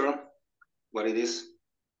 teacher, what it is?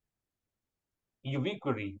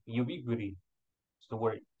 Ubiquity. Ubiquity is the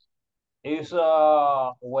word. Is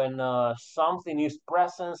when something is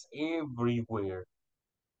present everywhere.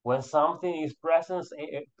 When something is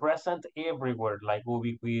present everywhere, like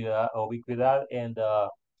ubiquidad, and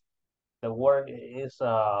the word is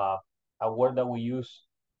a word that we use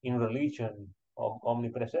in religion of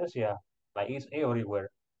omnipresencia, like it's everywhere.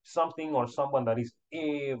 Something or someone that is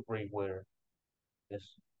everywhere.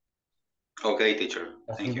 Yes, Okay, teacher.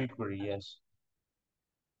 that's Thank you. ubiquity. Yes.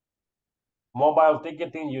 Mobile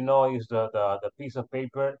ticketing, is the piece of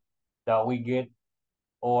paper that we get,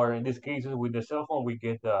 or in this case, with the cell phone, we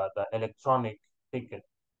get the electronic ticket.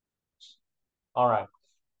 All right.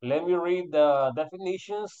 Let me read the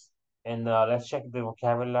definitions and let's check the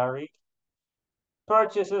vocabulary.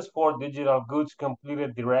 Purchases for digital goods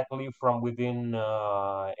completed directly from within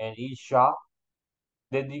an e-shop.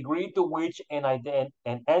 The degree to which an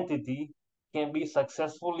entity can be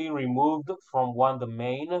successfully removed from one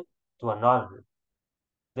domain to another.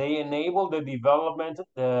 They enable the development,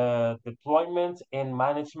 the deployment, and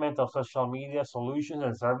management of social media solutions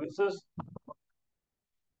and services.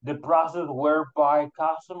 The process whereby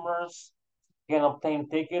customers can obtain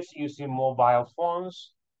tickets using mobile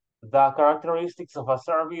phones. The characteristics of a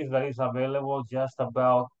service that is available just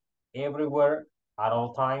about everywhere at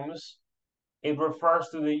all times. It refers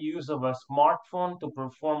to the use of a smartphone to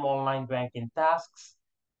perform online banking tasks.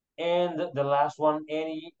 And the last one,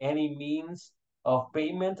 any means of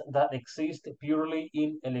payment that exist purely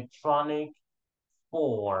in electronic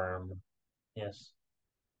form. Yes.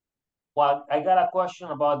 Well, I got a question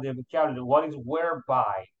about the vocabulary. What is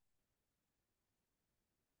whereby?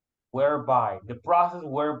 Whereby the process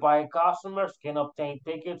whereby customers can obtain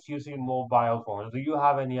tickets using mobile phones. Do you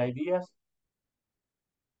have any ideas?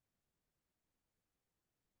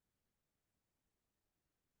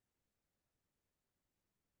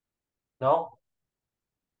 No?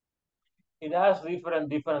 It has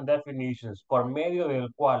different definitions. Por medio del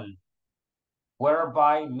cual.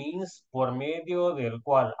 Whereby means por medio del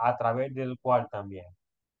cual, a través del cual también.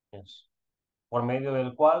 Yes. Por medio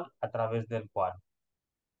del cual, a través del cual.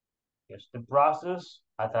 Yes, the process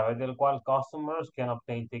a través del cual customers can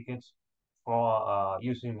obtain tickets for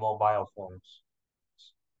using mobile phones.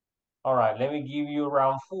 All right, let me give you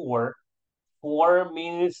round 4. 4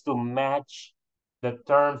 minutes to match the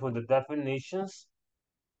terms with the definitions.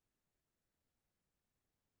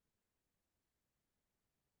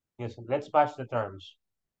 Yes, let's match the terms.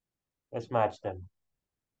 Let's match them.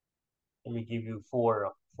 Let me give you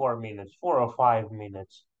 4 minutes, 4 or 5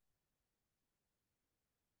 minutes.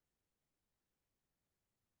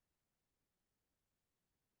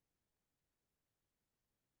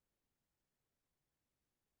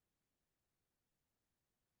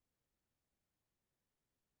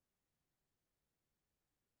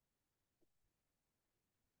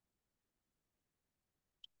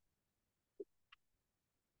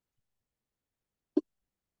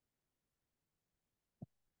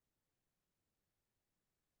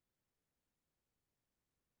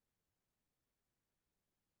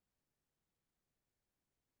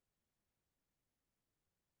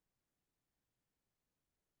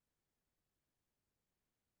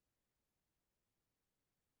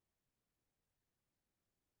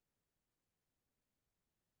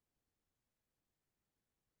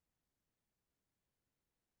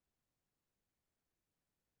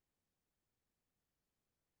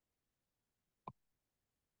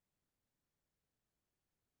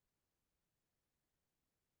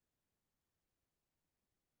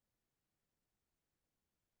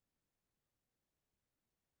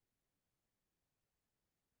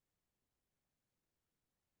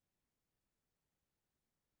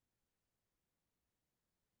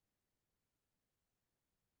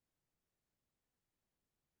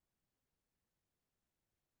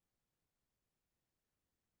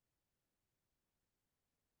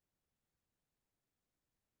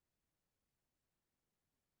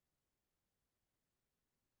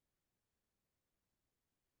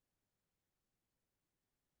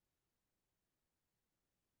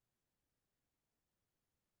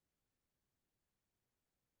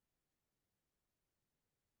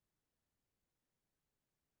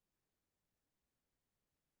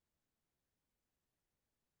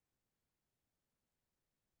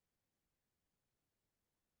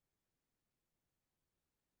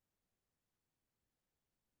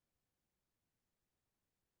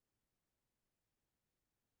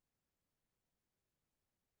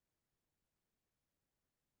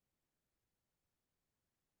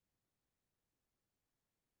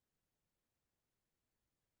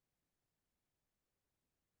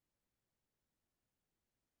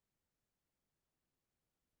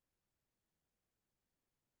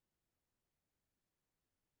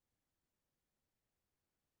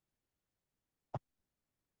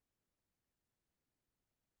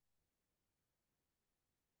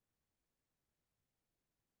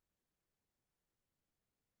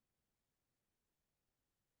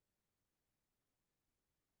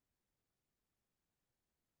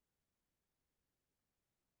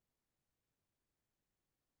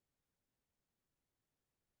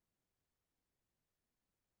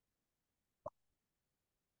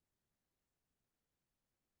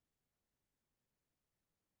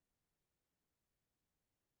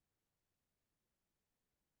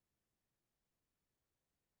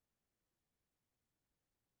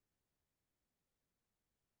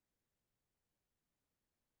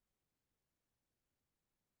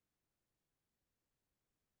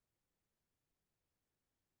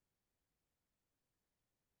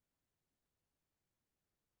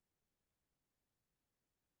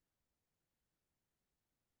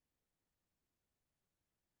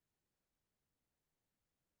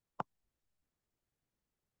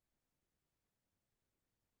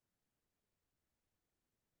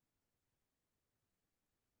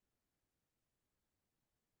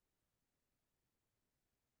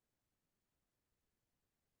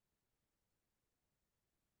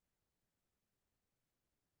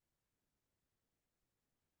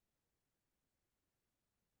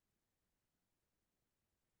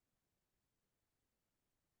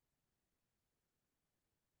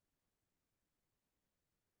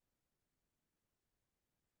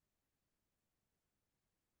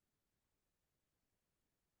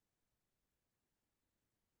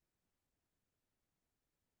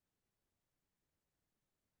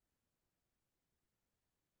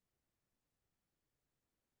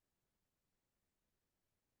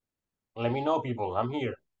 Let me know, people. I'm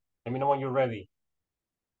here. Let me know when you're ready.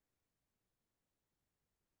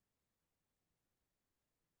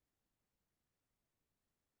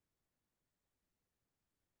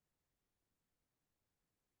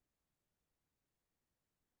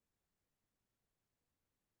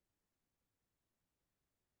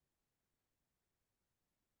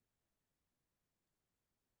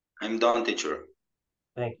 I'm done, teacher.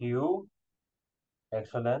 Thank you.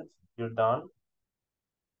 Excellent. You're done.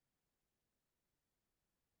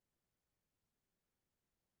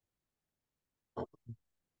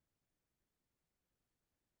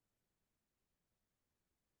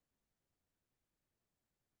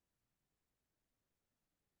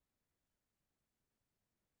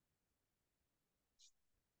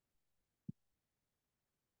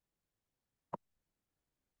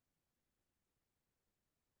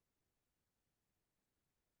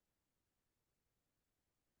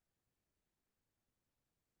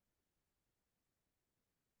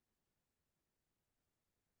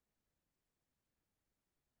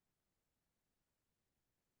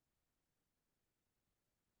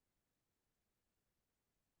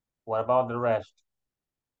 What about the rest?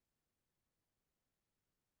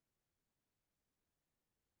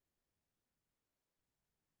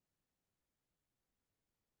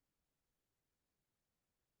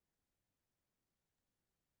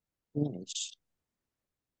 Finish.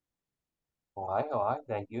 All right.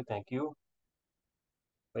 Thank you.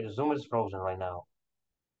 Wait, the Zoom is frozen right now.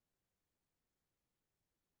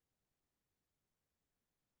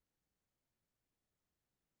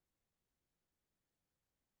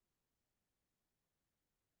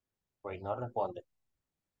 Wait, not responded.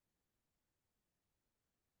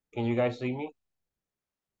 Can you guys see me?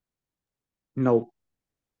 No.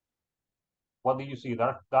 What do you see?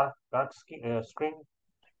 Dark screen?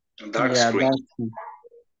 Dark Yeah, screen. that's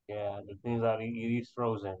Yeah, the thing that it is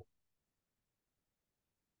frozen.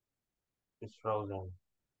 It's frozen.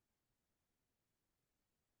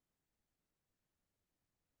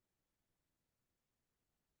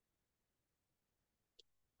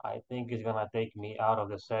 I think it's gonna take me out of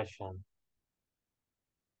the session.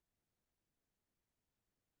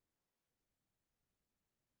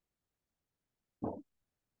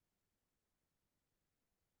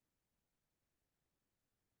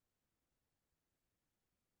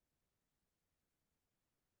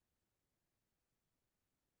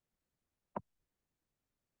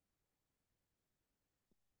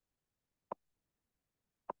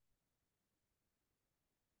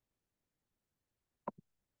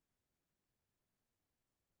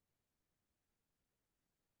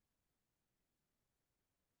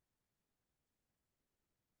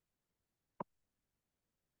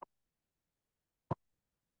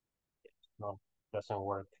 No, doesn't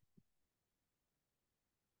work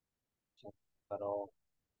at all.